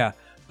 Yeah,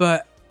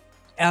 but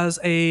as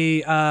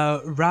a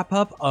wrap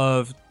up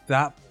of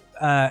that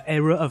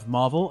era of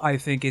Marvel, I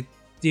think it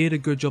did a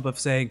good job of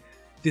saying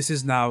this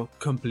is now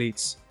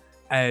complete.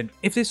 And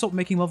if they stopped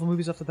making Marvel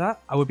movies after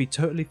that, I would be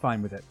totally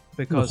fine with it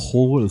The because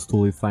whole world is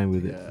totally fine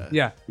with it.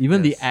 yeah,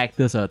 Even Yes. the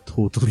actors are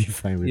totally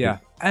fine with yeah, it.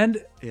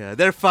 and Yeah,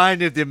 they're fine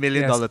with their $1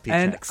 million yes, paychecks.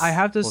 and I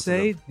have to most of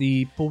say them.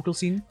 the portal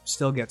scene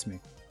still gets me.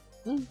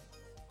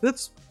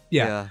 That's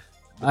yeah.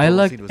 The I portal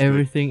liked scene was good.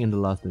 everything in the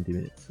last 20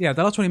 minutes. The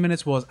last 20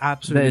 minutes was That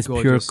absolutely is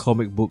pure gorgeous.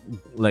 comic book,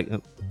 like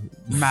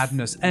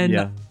Madness. And,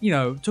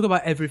 Yeah. talk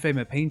about every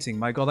famous painting.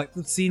 My god, like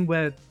the scene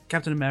where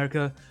Captain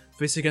America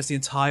faces against the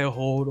entire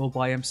horde all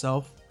by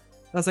himself.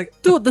 That's like,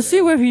 dude, the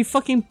scene where he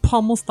fucking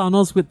pummels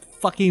Thanos with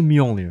fucking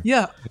Mjolnir.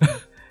 yeah,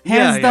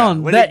 Hands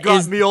down, When that it got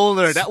is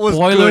Mjolnir, that was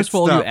spoilers good for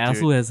all stuff, you dude.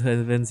 assholes who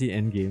haven't seen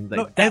Endgame. Like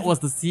No, that was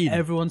the scene.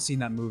 everyone's seen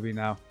that movie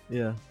now.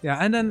 Yeah, Yeah,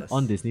 and then,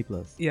 on Disney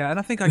Plus. yeah, and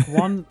I think like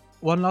one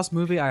last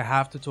movie I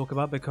have to talk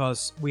about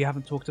because we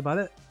haven't talked about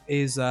it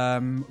is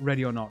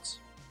Ready or Not,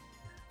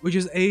 which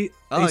is a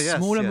Oh, yes,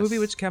 smaller yes. movie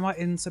which came out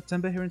in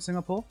September here in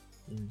Singapore.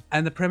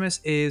 And the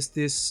premise is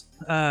this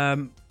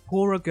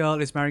poorer girl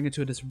is marrying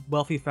into this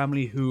wealthy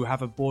family who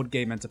have a board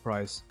game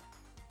enterprise.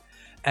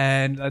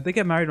 And they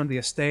get married on the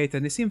estate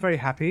and they seem very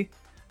happy.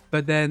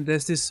 But then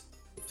there's this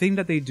thing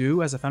that they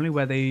do as a family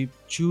where they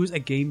choose a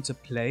game to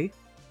play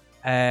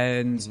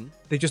and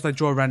they just like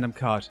draw a random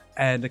card.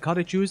 And the card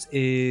they choose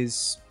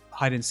is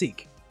hide and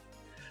seek.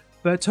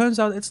 But it turns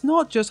out it's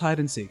not just hide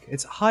and seek,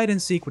 it's hide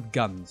and seek with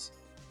guns.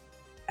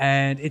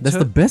 And That's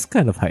the best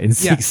kind of hide and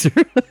seek, Yeah. sir.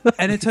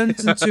 and it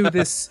turns into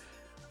this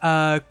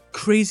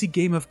crazy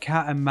game of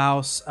cat and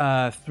mouse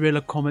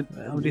thriller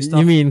comedy stuff.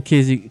 You mean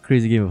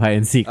crazy game of hide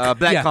and seek?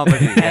 Black Yeah.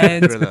 comedy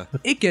And thriller.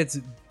 it gets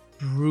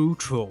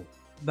brutal.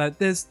 Like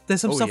there's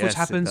some Oh, stuff which yes, it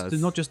happens to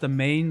does. not just the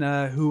main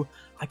who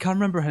I can't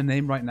remember her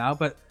name right now,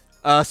 but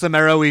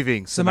Samara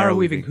Weaving. Samara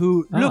Weaving,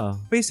 who Ah. look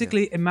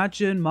basically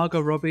imagine Margot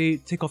Robbie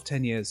take off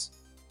 10 years.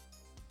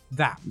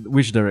 That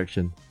Which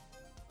direction?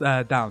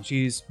 down.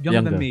 She's younger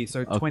Younger. than me, so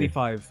Okay.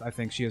 25 I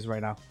think she is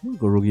right now.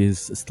 Gorogi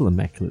is still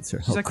immaculate, sir.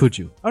 How like- could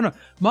you? Oh no,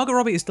 Margot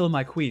Robbie is still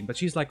my queen, but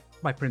she's like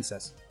my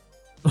princess.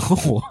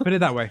 Oh, Put it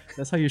that way.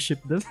 that's how you ship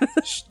them?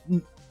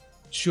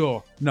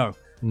 Sure, no.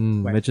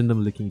 Wait. Imagine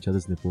them licking each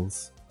other's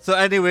nipples. So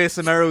anyway,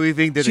 Samara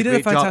Weaving did She a did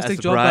great a fantastic job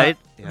as job. the bride.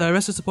 but The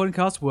rest of the supporting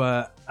cast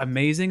were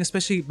amazing,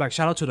 especially like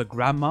shout out to the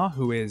grandma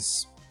who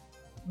is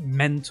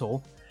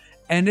mental,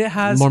 and it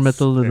has More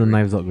metal than the very-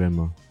 Knives Out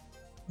grandma.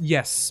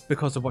 yes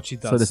because of what she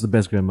does. So that's the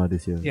best grandma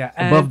this year. Yeah,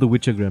 Above and- the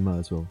Witcher grandma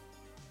as well.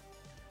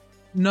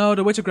 No,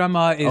 the Witcher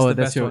grandma is the that's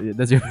best your one.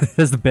 that's your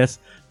that's the best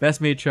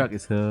matriarch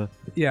is her.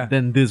 Yeah,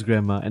 Then this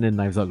grandma and then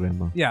Knives Out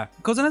grandma. yeah.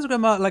 Because the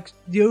grandma, like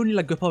the only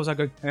like good part was like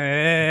going,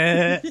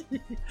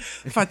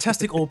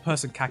 fantastic old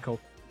person cackle,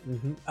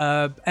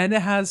 and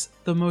it has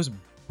the most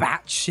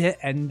batshit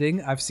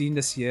ending I've seen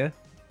this year.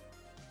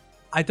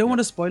 I don't want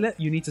to spoil it.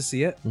 You need to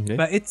see it, Okay.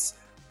 but it's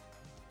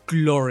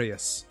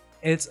glorious.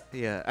 It's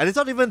Yeah, and it's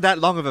not even that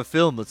long of a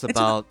film. It's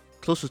about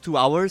close to 2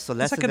 hours, or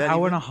less It's like than an that.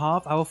 hour and even. a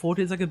half, hour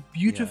 40. It's like a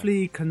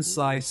beautifully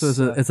concise.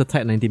 So it's a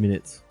tight 90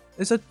 minutes.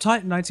 it's a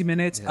tight 90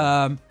 minutes.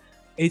 Yeah.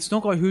 It's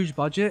not got a huge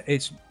budget.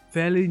 It's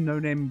fairly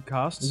no-name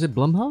cast. Is it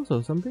Blumhouse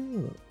or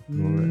something?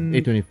 Mm,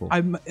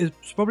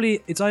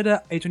 A24. It's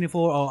either A24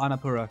 or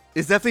Annapurna.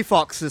 It's definitely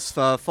Fox's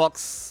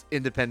Fox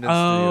Independence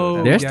Oh,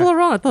 Studio. They're yeah. still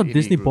around. I thought Indie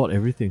Disney group. bought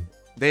everything.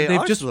 They They've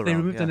are just still they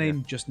around, removed the yeah,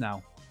 name just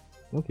now.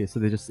 Okay, so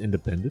they're just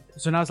independent.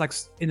 So now it's like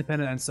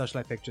independent and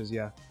Searchlight Pictures,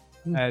 yeah,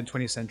 and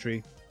 20th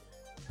Century.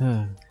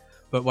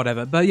 But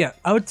whatever. But yeah,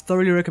 I would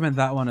thoroughly recommend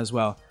that one as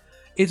well.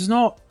 It's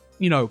not,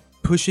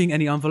 pushing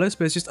any envelopes,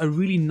 but it's just a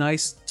really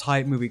nice,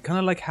 tight movie. Kind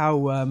of like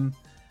how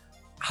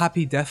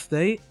Happy Death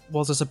Day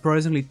was a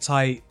surprisingly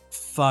tight,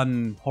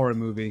 fun horror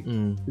movie,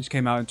 which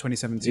came out in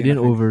 2017. It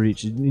didn't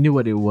overreach. It knew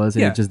what it was,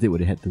 and Yeah. it just did what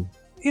it had to.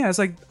 Yeah, it's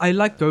like, I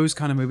like those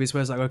kind of movies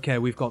where it's like, okay,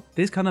 we've got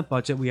this kind of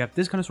budget, we have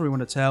this kind of story we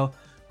want to tell,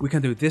 we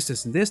can do this,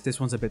 this, and this. This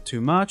one's a bit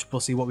too much. We'll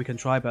see what we can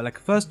try, but like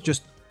first,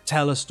 just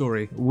tell a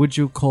story. Would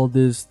you call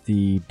this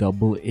the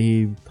double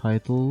A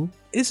title?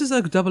 This is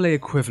a double A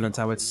equivalent,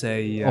 I would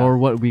say. Yeah. Or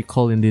what we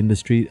call in the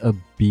industry a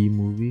B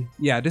movie?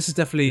 Yeah, this is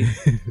definitely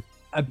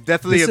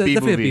Definitely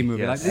a B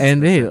movie. Like, yes.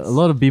 And hey, a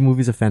lot of B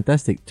movies are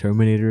fantastic.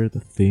 Terminator, The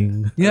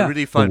Thing, yeah, A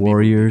really The fun B movie.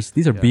 Warriors.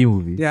 These are Yeah. B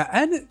movies. yeah,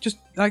 and it just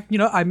like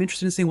I'm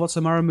interested in seeing what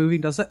Samara movie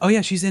does. That. Oh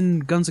yeah, she's in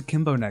Guns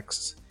Akimbo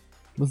next.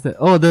 What's that?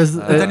 Oh, there's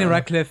The Daniel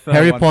Radcliffe.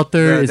 Harry one.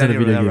 Potter is in a Daniel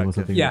video game or Radcliffe.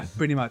 something. Yeah,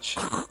 pretty much.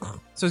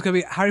 So it's gonna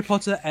be Harry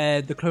Potter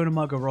and the clone of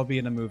Margot Robbie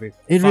in a movie.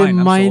 It Fine, I'm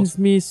reminds sold.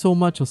 me so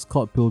much of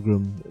Scott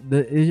Pilgrim.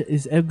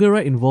 Is Edgar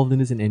Wright involved in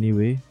this in any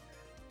way?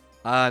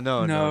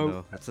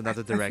 No. That's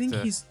another I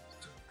director.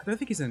 don't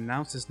think he's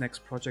announced his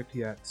next project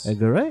yet.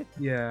 Edgar Wright?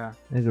 Yeah,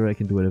 Edgar Wright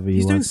can do whatever he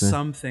he's doing wants, man.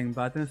 something,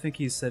 but I don't think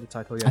he's said a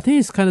title I yet. think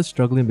he's kind of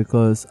struggling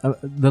because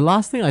the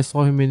last thing I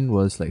saw him in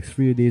was like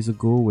 3 days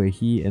ago, where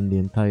he and the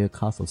entire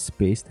cast of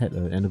Spaced had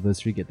an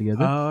anniversary get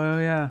together. Oh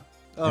yeah,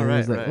 Oh, And I right,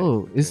 was like, right.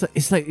 oh,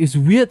 it's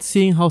weird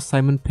seeing how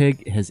Simon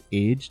Pegg has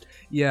aged,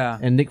 yeah,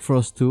 and Nick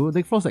Frost too.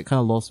 Nick Frost like kind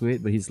of lost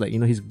weight, but he's like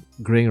he's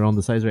graying around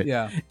the sides, right?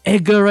 yeah.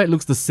 Edgar Wright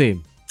looks the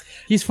same.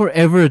 He's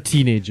forever a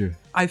teenager.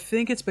 I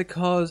think it's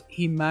because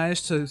he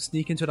managed to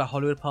sneak into the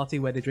Hollywood party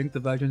where they drink the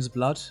Virgin's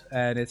blood,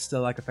 and it's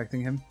still like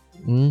affecting him.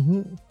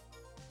 Mm-hmm.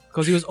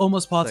 Because he was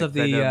almost part Like of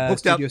the Venom. Hooked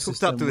studio up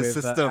system to his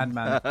with system.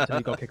 Ant-Man until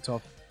he got kicked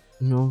off.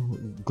 No,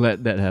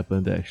 glad that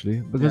happened actually,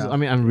 because Yeah. I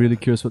mean I'm really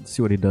curious to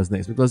see what he does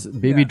next, because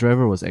Baby Yeah.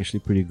 Driver was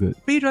actually pretty good.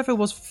 Baby Driver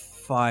was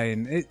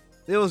fine.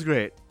 It was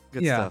great.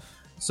 Good Yeah. stuff.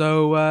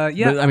 So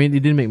yeah, But I mean,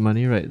 it didn't make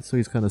money, right? So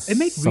he's kind of it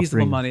made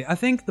reasonable money. I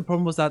think the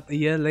problem was that a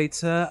year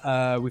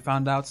later, we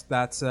found out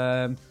that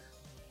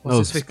what's Oh,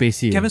 his face?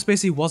 Spacey. Kevin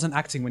Spacey wasn't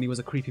acting when he was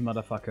a creepy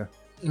motherfucker.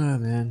 Oh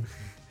man.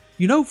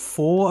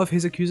 4 of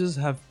his accusers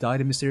have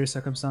died in mysterious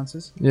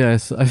circumstances.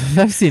 Yes,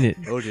 I've seen it.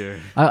 Oh dear.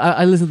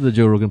 I listened to the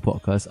Joe Rogan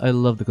podcast. I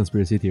love the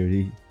conspiracy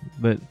theory,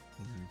 but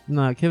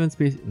nah, Kevin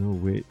Spacey. No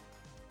wait,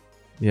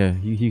 yeah,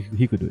 he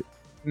could do it.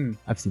 Mm.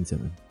 I've seen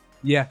 7.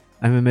 Yeah,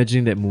 I'm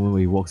imagining that moment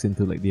where he walks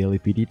into like the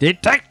LAPD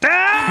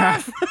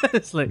detective.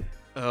 It's like,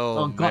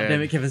 Oh, god man.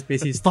 damn it, Kevin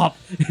Spacey, stop!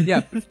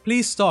 yeah.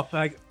 Please stop.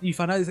 Like you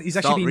found out he's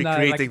Stop actually been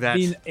recreating that,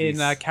 been in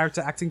please.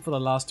 character acting for the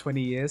last 20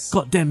 years.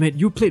 God damn it,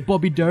 you played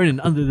Bobby Darin in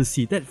Under the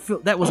Sea.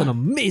 That was an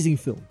amazing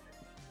film.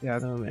 Yeah.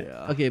 Oh man.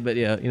 Yeah. Okay, but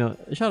yeah,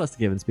 shout outs to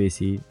Kevin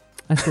Spacey.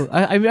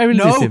 I really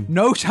miss No, him.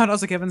 no shout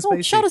outs to Kevin No,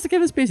 Spacey. shout outs to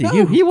Kevin Spacey.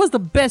 No. He was the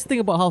best thing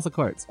about House of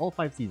Cards, all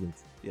 5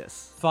 seasons.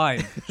 Yes.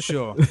 Fine,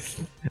 sure.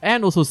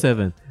 And also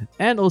 7.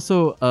 And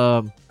also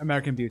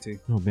American Beauty.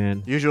 oh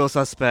man. Usual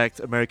Suspect,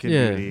 American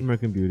Yeah, Beauty.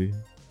 American Beauty.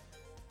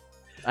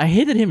 I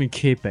hated him in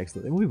K-Pax though.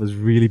 That movie was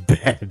really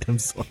bad. I'm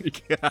sorry.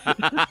 Yeah,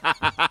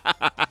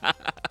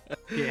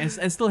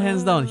 and still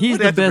hands down, he's Why'd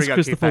they the have to best bring up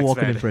Christopher K-Pax,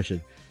 Walken man?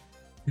 impression.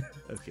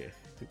 Okay.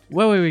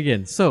 Where were we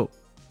again? So,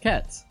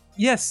 Cats.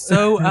 Yes.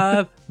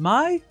 So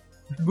my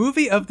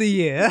movie of the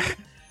year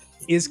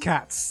is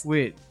Cats.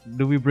 Wait,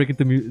 do we break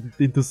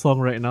into song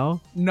right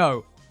now?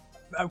 No,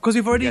 because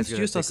we've already You guys gonna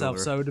introduced take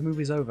ourselves, over. so the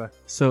movie's over.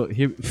 So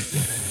here.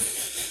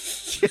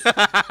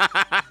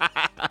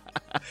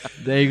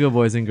 There you go,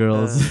 boys and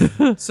girls.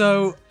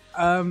 So,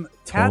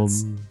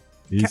 Cats. Tom,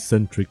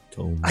 eccentric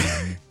Tom.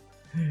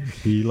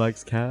 He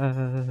likes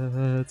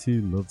cats. He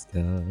loves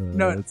cats.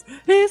 No.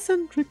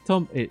 Eccentric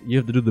Tom. Hey, you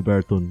have to do the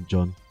baritone,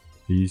 John.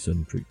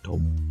 Eccentric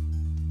Tom.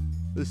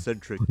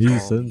 Eccentric Tom.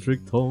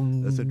 Eccentric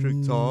Tom. Eccentric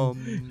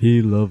Tom.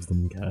 He loves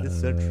them cats.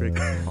 Eccentric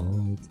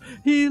Tom.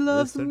 He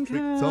loves them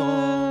Eccentric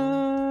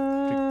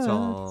cats. Eccentric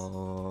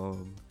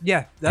Tom.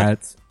 Yeah,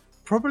 that's Cats.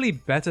 probably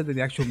better than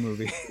the actual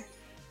movie.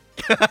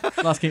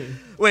 Last King.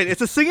 Wait, is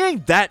the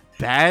singing that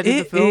bad in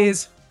the It film?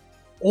 is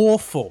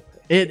awful.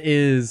 It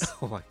is.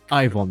 Oh my.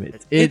 I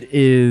vomit. It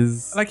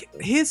is. Like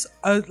here's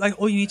like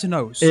all you need to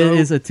know. So It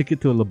is a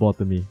ticket to a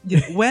lobotomy. yeah,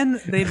 when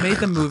they made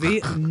the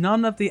movie,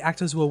 none of the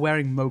actors were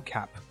wearing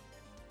mocap.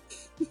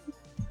 They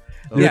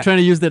Yeah. were trying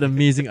to use that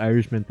amazing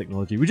Irishman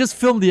technology. We just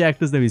filmed the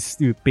actors that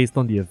we based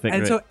on the effect,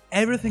 And right? so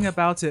everything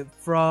about it,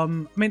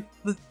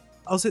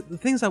 I'll say the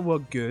things that were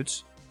good.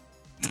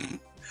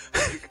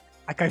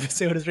 I can't even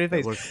say what it's really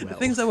face. worked The well.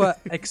 things that were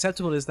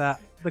acceptable is that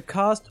the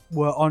cast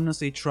were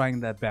honestly trying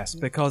their best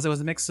because there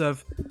was a mix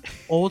of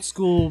old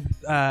school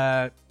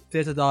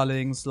theatre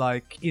darlings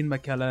like Ian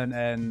McKellen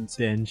and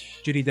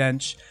Dench. Judi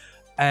Dench,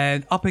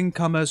 and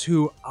up-and-comers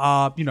who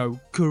are,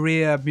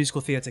 career musical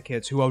theatre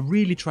kids who are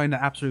really trying their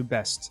absolute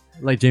best.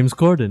 Like James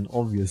Corden,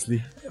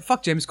 obviously.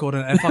 Fuck James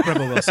Corden and fuck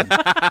Rebel Wilson.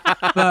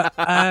 But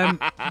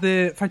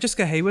the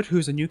Francesca Hayward,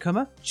 who's a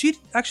newcomer, she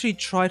actually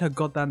tried her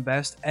goddamn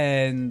best,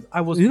 and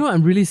I was... You know what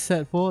I'm really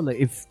sad for? Like,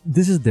 if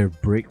this is their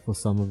break for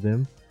some of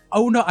them.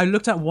 Oh no, I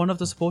looked at one of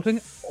the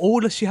supporting. All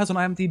that she has on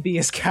IMDb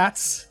is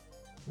cats.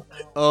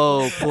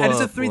 Oh, poor, And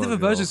it's a 3 poor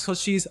different girl. versions because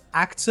she's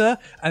actor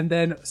and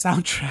then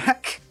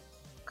soundtrack.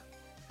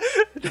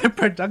 The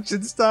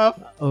production stuff.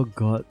 Oh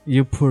god,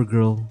 you poor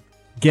girl.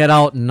 Get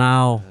out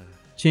now.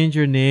 Change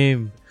your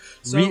name.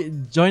 So-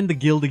 Join the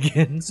guild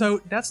again.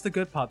 So that's the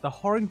good part. The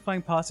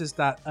horrifying part is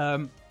that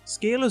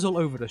scale is all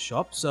over the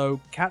shop.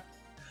 So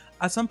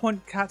at some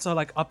point, cats are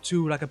like up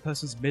to like a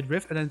person's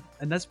midriff, and then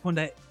at that point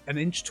they're an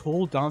inch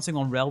tall, dancing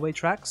on railway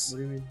tracks. What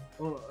do you mean?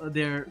 Oh,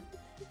 they're...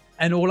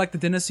 And or like the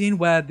dinner scene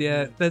where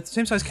they're the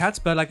same size cats,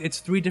 but like it's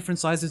 3 different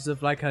sizes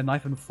of like a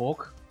knife and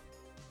fork.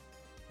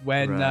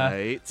 When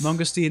Right.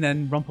 Mangosteen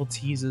and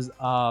Rumpelteasers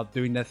are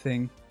doing their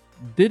thing.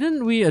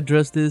 Didn't we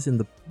address this in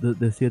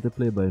the theatre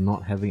play by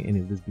not having any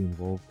of this be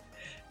involved?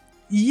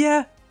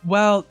 Yeah,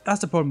 well,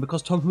 that's the problem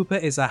because Tom Hooper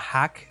is a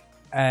hack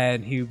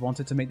and he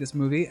wanted to make this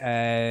movie.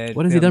 And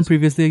What has he done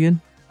previously again?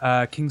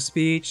 King's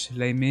Speech,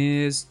 Les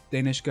Mis,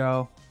 Danish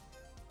Girl.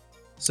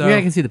 So Yeah,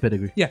 I can see the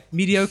pedigree. yeah,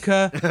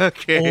 mediocre,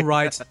 Okay. all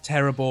right,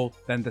 terrible.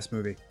 Then this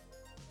movie.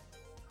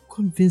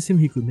 Convince him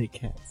he could make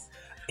cats.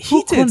 He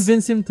Who did.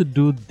 convinced him to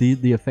do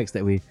the effects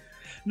that way?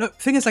 No,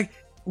 thing is, like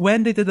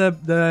when they did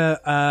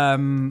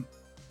the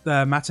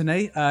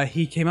matinee,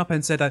 he came up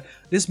and said that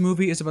this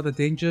movie is about the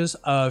dangers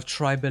of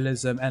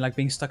tribalism and like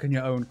being stuck in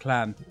your own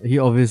clan. He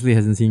obviously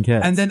hasn't seen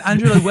cats. And then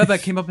Andrew Lloyd Webber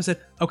came up and said,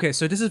 "Okay,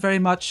 so this is very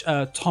much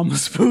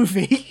Tom's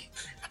movie."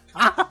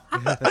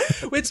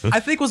 Which I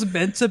think was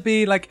meant to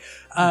be like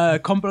a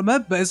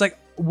compliment, but it's like,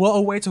 what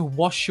a way to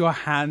wash your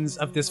hands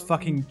of this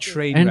fucking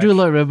train Andrew wreck.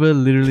 Lloyd Webber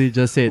literally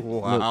just said,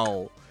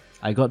 Wow. "Look,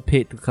 I got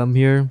paid to come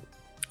here.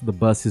 The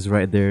bus is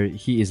right there.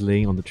 He is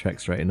laying on the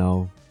tracks right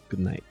now. Good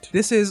night."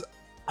 This is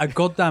a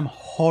goddamn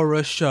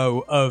horror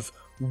show of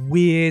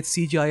weird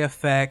CGI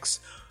effects.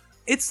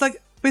 It's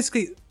like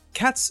basically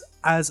Cats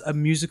as a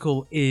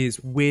musical is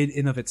weird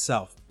in of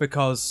itself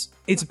because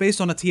it's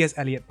based on a T.S.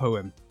 Eliot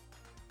poem.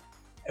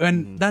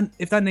 And then,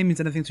 if that name means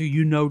anything to you,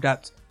 you know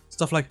that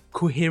stuff like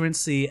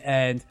coherency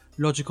and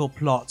logical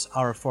plots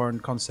are a foreign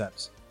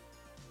concept.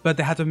 But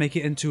they had to make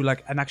it into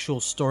like an actual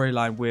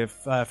storyline with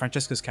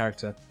Francesca's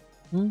character.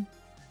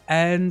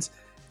 And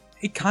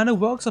it kind of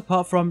works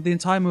apart from the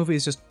entire movie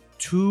is just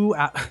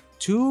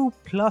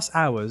 2+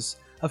 hours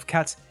of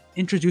cats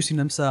introducing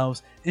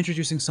themselves,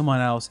 introducing someone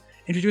else,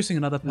 introducing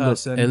another Look,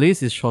 person. at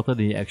least it's shorter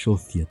than the actual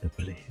theatre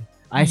play.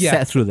 I Yeah.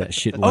 sat through that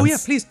shit once. Oh yeah,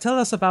 please tell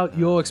us about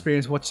your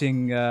experience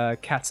watching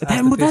Cats. at the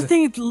That theatre.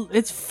 thing,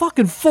 it's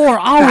fucking 4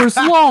 hours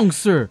long,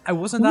 sir. I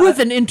wasn't that With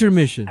an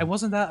intermission. And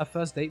wasn't that a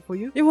first date for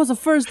you? It was a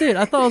first date.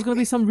 I thought I was gonna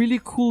be some really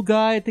cool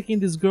guy taking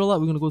this girl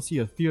out. We're gonna go see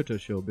a theater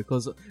show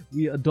because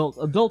we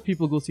adult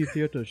people go see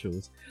theater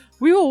shows.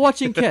 We were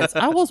watching Cats.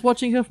 I was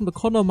watching her from the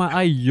corner of my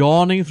eye,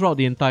 yawning throughout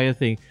the entire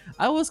thing.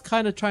 I was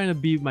kind of trying to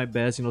be my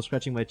best,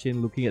 scratching my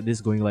chin, looking at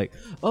this, going like,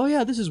 "Oh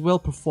yeah, this is well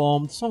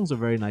performed. The songs are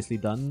very nicely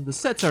done. The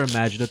sets are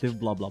imaginative.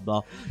 Blah blah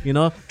blah."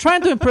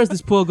 Trying to impress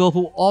this poor girl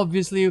who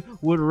obviously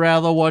would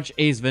rather watch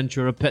Ace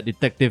Ventura: Pet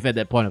Detective at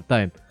that point of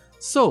time.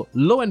 So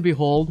lo and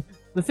behold,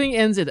 the thing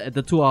ends at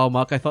the 2 hour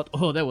mark. I thought,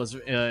 oh, that was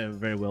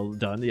very well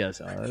done.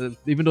 Yes,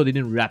 even though they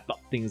didn't wrap up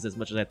things as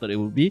much as I thought it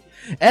would be.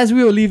 As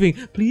we were leaving,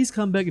 "Please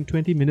come back in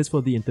 20 minutes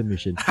for the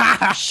intermission."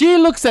 She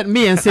looks at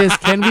me and says,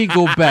 "Can we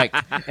go back?"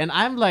 And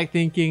I'm like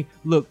thinking,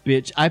 "Look,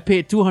 bitch, I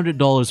paid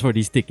 $200 for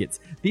these tickets.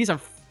 These are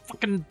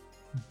fucking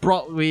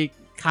Broadway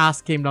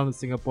cast came down to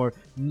Singapore,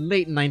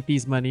 late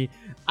 90s money.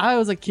 I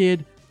was a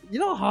kid. You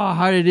know how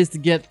hard it is to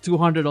get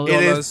 $200?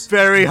 It is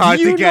very hard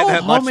you to get know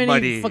that how much many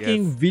money.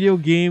 fucking yes. video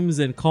games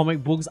and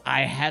comic books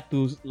I had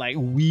to like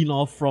wean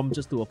off from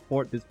just to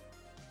afford this?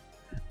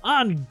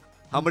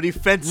 How many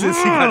fences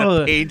you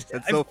gotta paint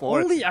and so If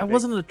forth. only I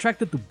wasn't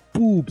attracted to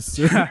boobs,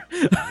 sir.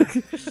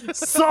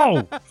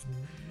 So,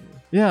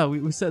 yeah,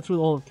 we sat through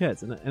all of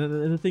Cats, and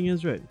the thing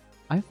is, right,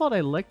 I thought I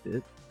liked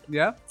it,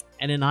 Yeah.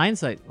 and in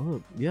hindsight,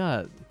 oh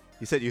yeah,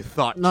 You said you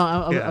thought.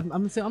 no, Yeah.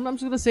 I'm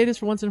just gonna say this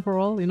for once and for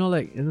all.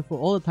 For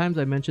all the times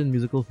I mentioned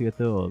musical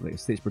theater or like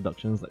stage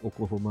productions like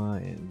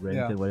Oklahoma and Rent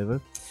Yeah. and whatever,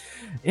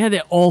 yeah,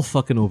 they're all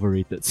fucking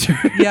overrated, sir.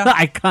 Yeah.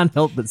 I can't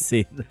help but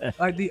say that.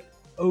 Like the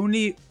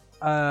only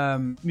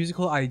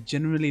musical I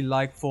generally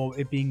like for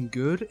it being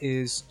good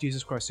is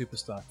Jesus Christ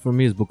Superstar. For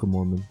me, it's Book of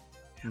Mormon.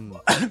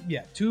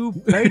 Yeah, 2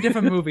 very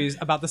different movies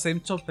about the same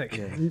topic.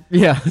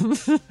 Yeah.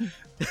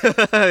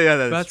 Yeah,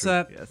 that's But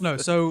true. Yes. no,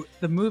 so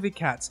the movie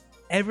Cats,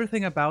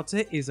 everything about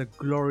it is a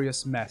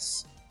glorious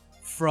mess.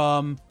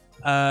 From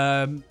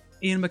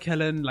Ian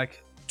McKellen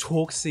like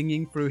talk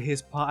singing through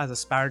his part as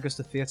Asparagus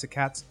the theatre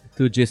cat,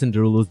 To Jason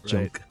Derulo's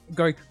junk.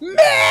 going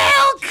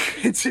milk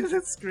into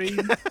the screen,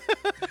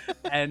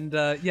 and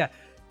yeah,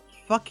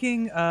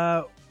 fucking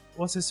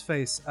what's his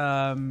face?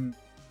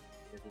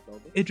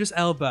 Idris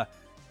Elba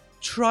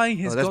trying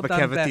his that's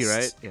goddamn McCavity,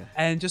 best, right? Yeah.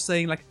 and just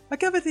saying like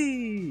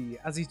McCavity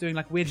as he's doing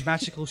like weird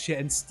magical shit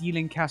and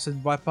stealing cash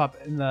and wipe up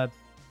in the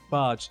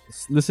barge.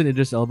 Listen,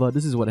 Idris Elba,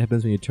 this is what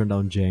happens when you turn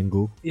down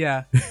Django.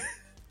 Yeah.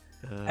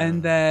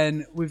 And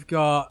then we've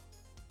got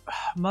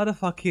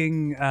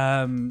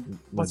motherfucking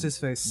what's his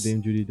face?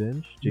 Dame Judi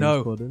Dench? James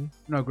No. Corden?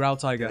 No, Growl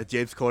Tiger.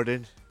 James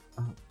Corden.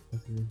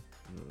 What's his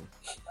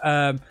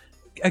name?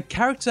 A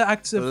character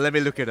actor. Let me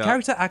look it up.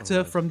 Character actor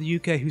Hold from the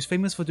UK who's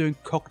famous for doing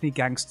Cockney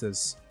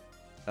gangsters.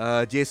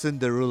 on. Jason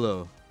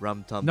Derulo,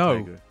 Ram Tom No.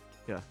 Tiger.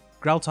 Yeah.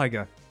 Growl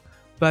Tiger.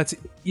 But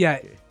yeah,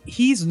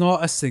 he's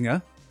not a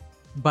singer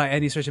by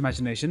any stretch of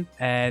imagination,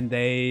 and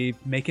they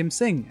make him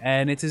sing,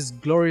 and it is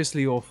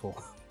gloriously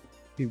awful.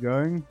 Keep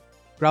going.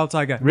 Growl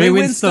Tiger. Ray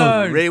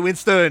Winstone. Ray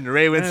Winstone.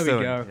 There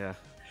we go. Yeah.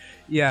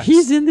 Yeah.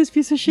 He's in this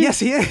piece of shit? Yes,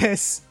 he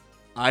is.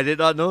 I did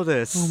not know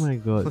this. Oh my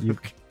god. You,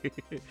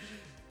 Okay.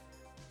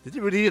 Did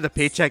you really need a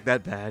paycheck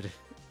that bad?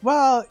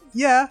 Well,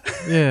 yeah.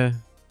 yeah.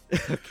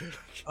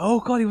 Oh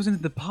god, he was in The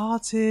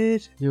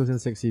Departed. He was in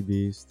Sexy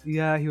Beast.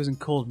 Yeah, he was in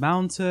Cold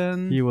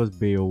Mountain. He was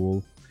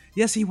Beowulf.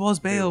 Yes, he was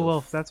Beowulf.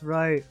 Beowulf. That's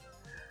right.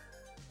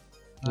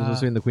 He was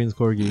also in The Queen's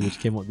Corgi, which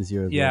came out this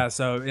year as Yeah, well.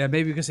 so yeah,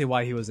 maybe we can say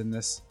why he was in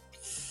this.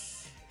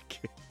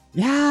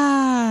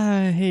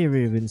 Yeah. Hey,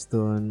 Ray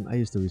Winstone. I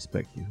used to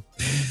respect you.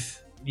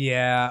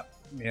 Yeah.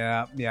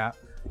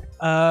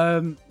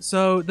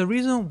 So the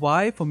reason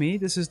why for me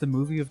this is the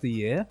movie of the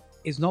year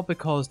is not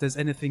because there's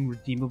anything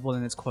redeemable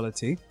in its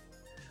quality,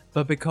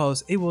 but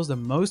because it was the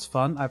most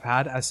fun I've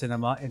had at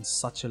cinema in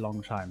such a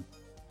long time.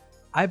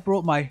 I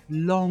brought my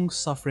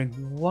long-suffering,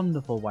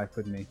 wonderful wife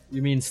with me.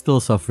 You mean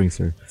still suffering,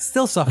 sir?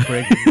 Still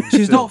suffering.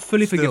 She's not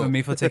fully Still. forgiven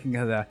me for taking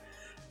her there.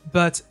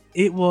 But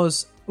it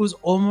was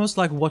almost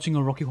like watching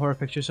a Rocky Horror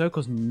Picture Show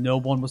because no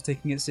one was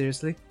taking it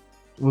seriously.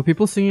 Were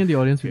people singing in the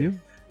audience with you?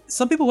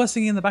 Some people were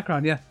singing in the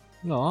background, yeah.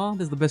 Aw,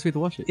 that's the best way to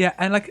watch it. Yeah,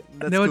 and like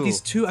That's there were cool. these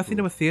two, I That's think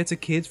they were theatre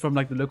kids from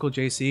like the local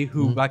JC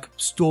who like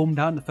stormed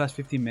out in the first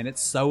 15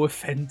 minutes so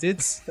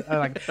offended,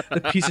 like the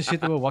piece of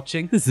shit they were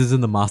watching. This isn't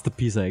the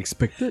masterpiece I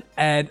expected.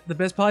 And the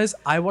best part is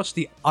I watched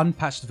the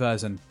unpatched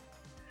version.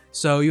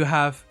 So you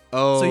have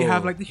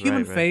like the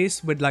human right.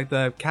 face with like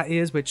the cat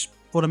ears, which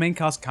for the main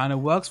cast kind of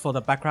works. For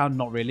the background,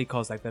 not really,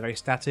 because like they're very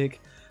static.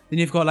 Then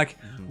you've got like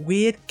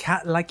weird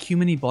cat-like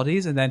human-y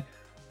bodies, and then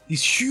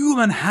these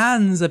human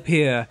hands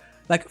appear,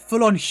 like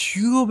full-on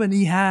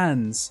human-y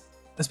hands.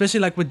 Especially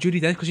like with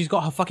Judi Dench, because she's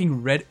got her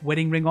fucking red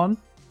wedding ring on.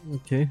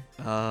 Okay.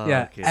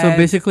 Yeah. Okay. So And-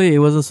 basically, it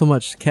wasn't so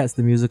much Cats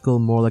the musical,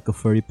 more like a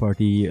furry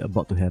party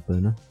about to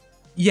happen. Huh?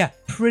 Yeah,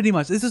 pretty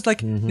much. This is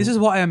like this is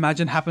what I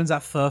imagine happens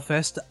at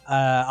Furfest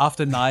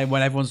after 9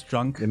 when everyone's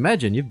drunk.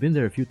 Imagine, you've been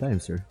there a few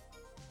times, sir.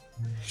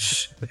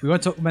 We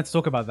weren't meant to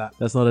talk about that.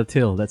 That's not a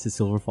tail, that's his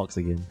silver fox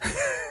again.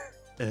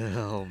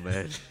 Oh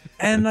man.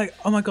 And like,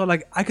 oh my god,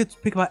 like I could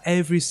pick about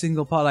every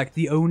single part. Like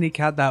the only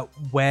cat that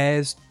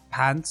wears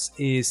pants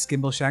is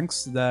Skimble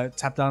Shanks, the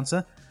tap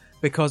dancer,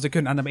 because they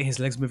couldn't animate his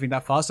legs moving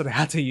that fast, so they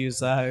had to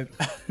use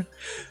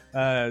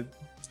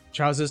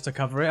trousers to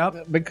cover it up.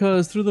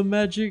 Because through the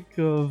magic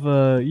of,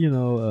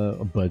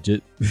 a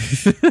budget.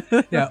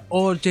 Yeah,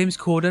 or James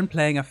Corden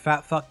playing a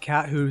fat fuck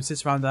cat who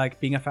sits around like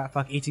being a fat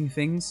fuck eating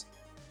things.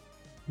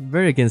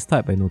 Very against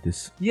type, I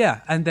notice.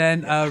 Yeah, and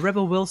then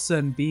Rebel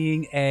Wilson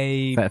being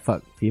a Fat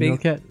fuck, female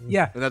big- cat.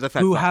 yeah, Another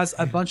fat who fuck. has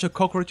a bunch of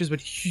cockroaches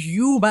with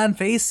human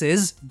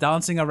faces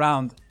dancing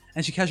around,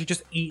 and she casually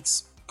just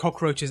eats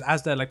cockroaches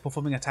as they're like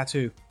performing a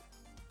tattoo.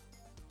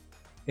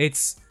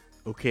 It's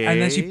Okay.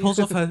 and then she pulls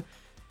off her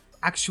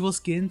actual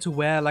skin to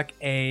wear like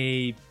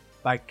a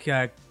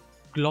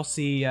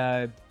glossy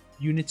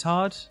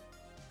unitard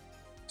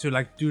to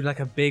like do like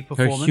a big Her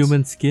performance.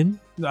 human skin.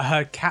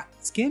 Her cat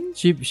skin.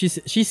 She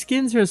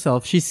skins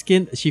herself.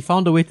 She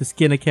found a way to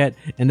skin a cat,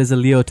 and there's a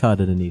leotard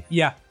underneath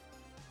Yeah.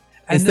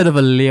 And instead of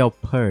a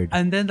leopard.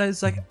 And then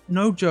there's like,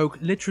 no joke,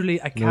 literally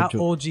a No cat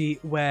joke. orgy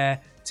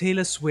where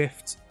Taylor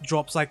Swift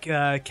drops like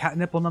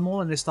catnip on them all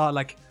and they start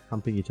like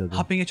Humping each other.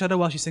 humping each other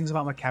while she sings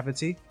about my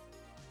cavity.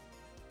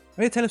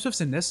 Oh yeah, Taylor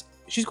Swift's in this.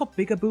 She's got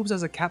bigger boobs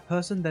as a cat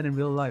person than in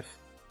real life.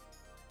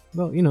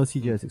 Well,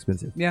 CGI is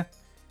expensive. Yeah.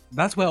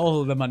 That's where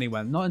all the money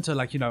went. Not into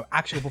like,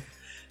 actual...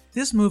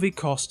 This movie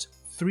cost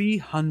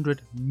 $300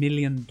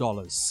 million.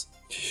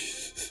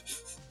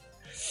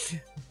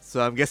 So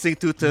I'm guessing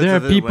 2/3 There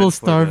of are it people went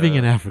for starving the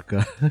in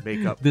Africa.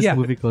 makeup. This Yeah.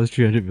 movie cost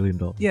 $300 million.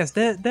 Yes,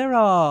 there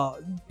are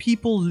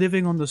people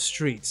living on the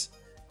streets,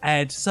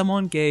 and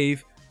someone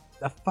gave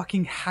a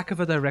fucking hack of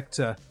a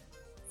director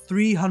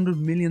 $300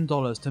 million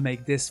to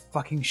make this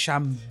fucking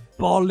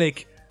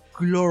shambolic,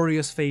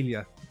 glorious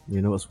failure.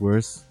 You know what's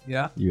worse?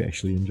 Yeah, You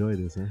actually enjoy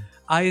this, huh?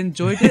 I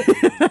enjoyed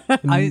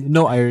it.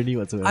 No irony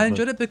whatsoever. I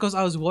enjoyed it because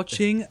I was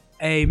watching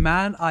a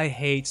man I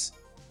hate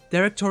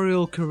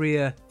directorial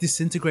career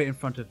disintegrate in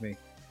front of me.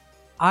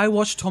 I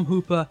watched Tom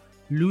Hooper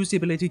lose the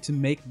ability to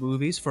make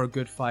movies for a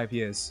good 5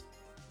 years.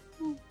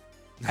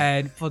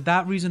 And for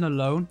that reason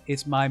alone,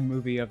 it's my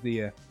movie of the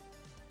year.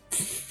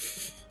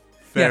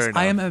 Fair Yes, enough.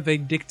 I am a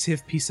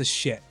vindictive piece of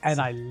shit,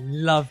 and I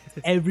love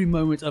every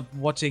moment of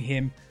watching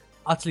him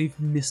utterly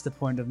missed the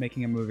point of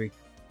making a movie.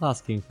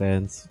 Last King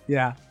fans,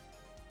 Yeah.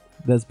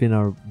 that's been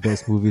our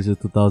best movies of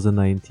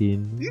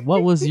 2019.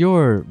 What was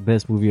your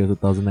best movie of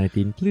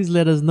 2019? Please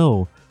let us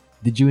know.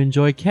 Did you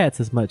enjoy Cats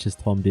as much as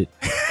Tom did?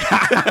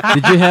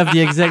 Did you have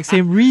the exact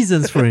same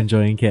reasons for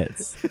enjoying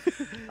Cats?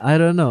 I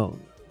don't know.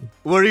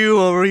 Were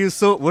you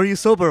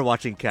sober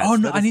watching Cats? Oh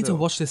no, Let I us need to know.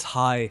 watch this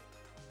high.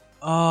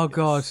 Oh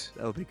god.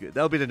 That'll be good.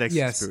 That'll be the next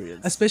Yes,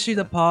 experience. especially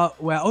the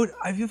part where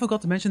I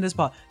forgot to mention this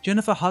part.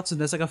 Jennifer Hudson,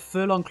 there's like a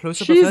full-on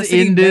close-up She's of her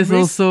singing in this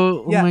memories.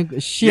 also. Oh Yeah. my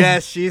god.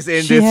 Yes, she's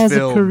in she this has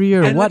film. a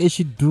career. And What like- is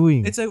she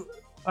doing? It's a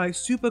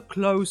super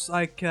close,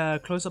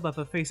 close-up of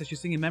her face as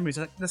she's singing memories.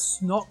 Like the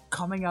snot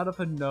coming out of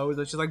her nose,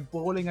 and she's like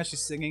bawling as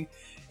she's singing.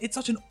 It's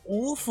such an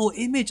awful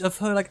image of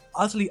her like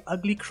utterly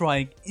ugly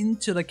crying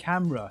into the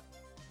camera.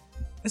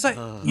 It's like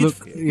Look, you have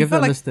to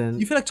felt understand.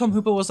 You feel like Tom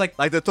Hooper was like,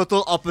 Like the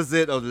total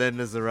opposite of Les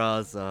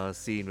Miserables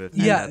scene with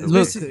Anne Yeah, Hathaway.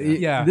 Look, This-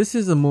 yeah. this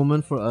is a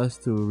moment for us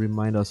to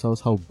remind ourselves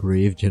how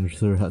brave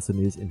Jennifer Hudson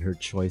is in her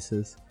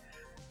choices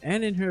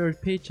and in her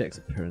paychecks,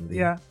 apparently.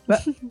 yeah.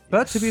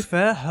 But to be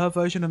fair, her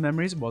version of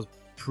memories was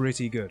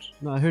pretty good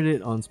No, I heard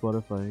it on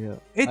Spotify, yeah.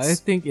 It's- I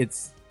think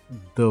it's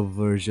the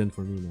version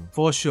for me now.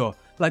 for sure.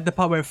 Like the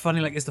part where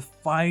funny like is the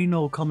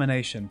final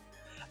culmination.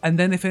 And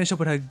then they finish up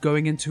with her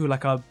going into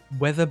like a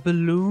weather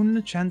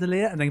balloon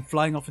chandelier and then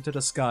flying off into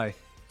the sky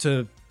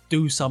to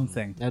do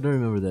something. I don't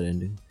remember that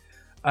ending.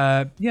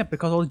 Yeah,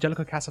 because all the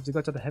Jellicle cats have to go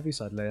to the heavy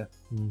side layer.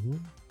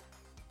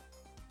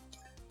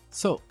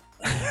 So,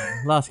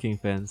 Last King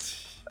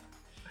fans,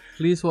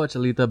 please watch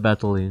Alita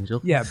Battle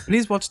Angel. Yeah,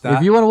 please watch that.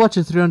 If you want to watch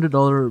a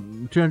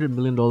 $300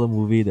 million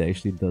movie that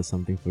actually does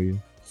something for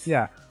you.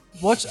 Yeah,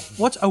 watch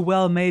a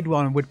well-made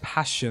one with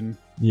passion.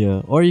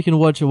 Yeah, or you can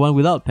watch one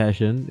without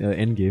passion,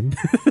 Endgame.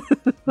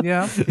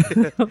 Yeah.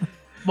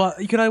 Well,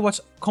 you can either watch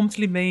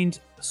competently made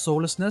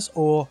soullessness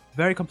or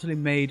very competently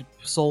made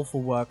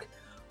soulful work.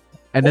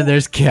 And then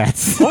there's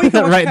Cats. Oh, you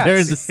can watch right there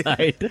in Cats. the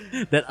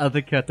side. That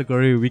other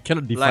category we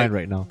cannot define Like-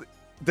 right now.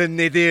 The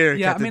nadir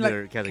Yeah, I mean,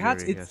 like category.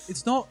 Cats. Yes.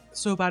 It's not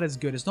so bad as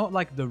good. It's not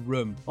like The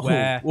Room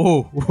where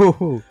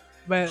Whoa.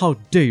 where How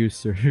dare you,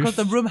 sir? because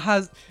The Room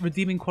has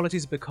redeeming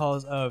qualities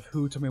because of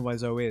who Tommy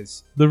Wiseau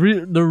is. The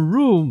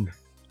Room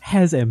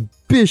has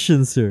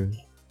ambition, sir.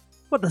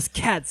 What does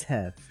Cats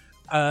have?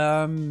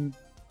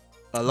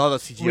 A lot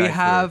of CGI. We for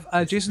have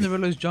it. Jason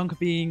Derulo's junk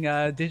being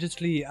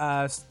digitally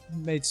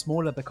made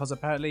smaller because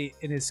apparently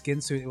in his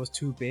skin suit it was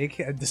too big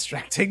and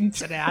distracting,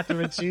 so they had to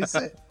reduce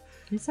it.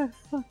 He's a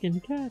fucking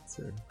cat,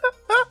 sir.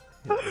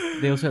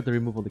 They also had to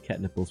remove all the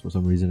cat nipples for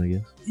some reason, I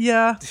guess.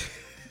 Yeah.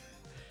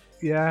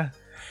 Yeah.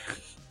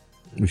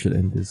 We should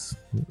end this.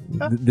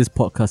 This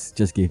podcast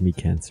just gave me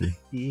cancer.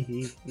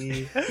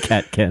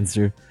 Cat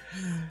cancer.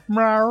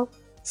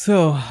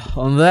 So,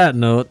 on that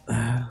note,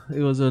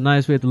 it was a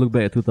nice way to look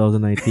back at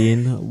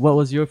 2019. What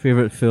was your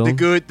favorite film? The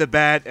good, the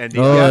bad, and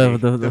the Oh, ugly.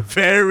 the- The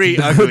very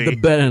ugly. The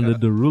bad and the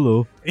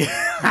Derulo.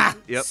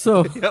 Yep.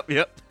 So,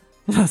 Yep.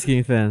 Last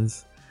King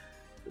fans,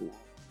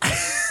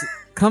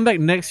 come back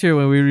next year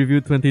when we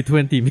review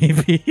 2020,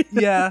 maybe.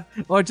 Yeah.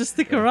 Or just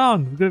stick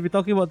around. We're going to be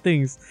talking about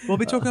things. We'll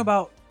be talking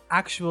about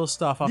actual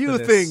stuff after New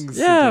this. things.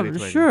 in Yeah,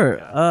 2020. sure.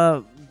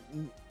 Yeah.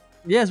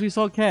 Yes, we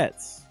saw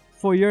Cats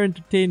for your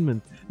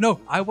entertainment. No,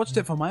 I watched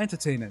it for my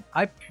entertainment.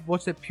 I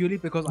watched it purely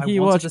because I He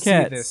wanted watched to see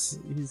Cats.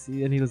 this.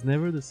 And he was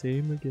never the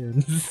same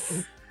again.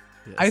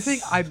 I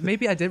think I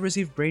did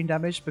receive brain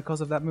damage because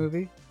of that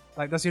movie.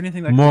 Like that's the only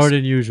thing that More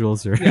than usual,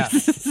 sir. yeah.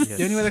 The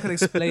only way that could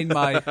explain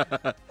my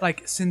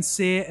like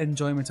sincere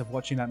enjoyment of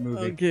watching that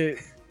movie. Okay,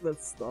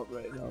 let's stop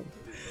right now.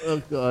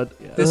 Oh God.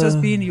 This has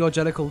been your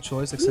Jellicle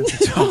choice,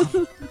 eccentric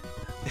Tom.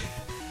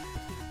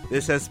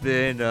 This has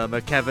been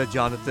McKevitt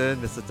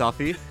Jonathan, Mr.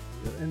 Toffee.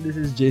 And this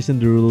is Jason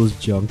Derulo's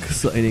junk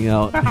signing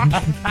out.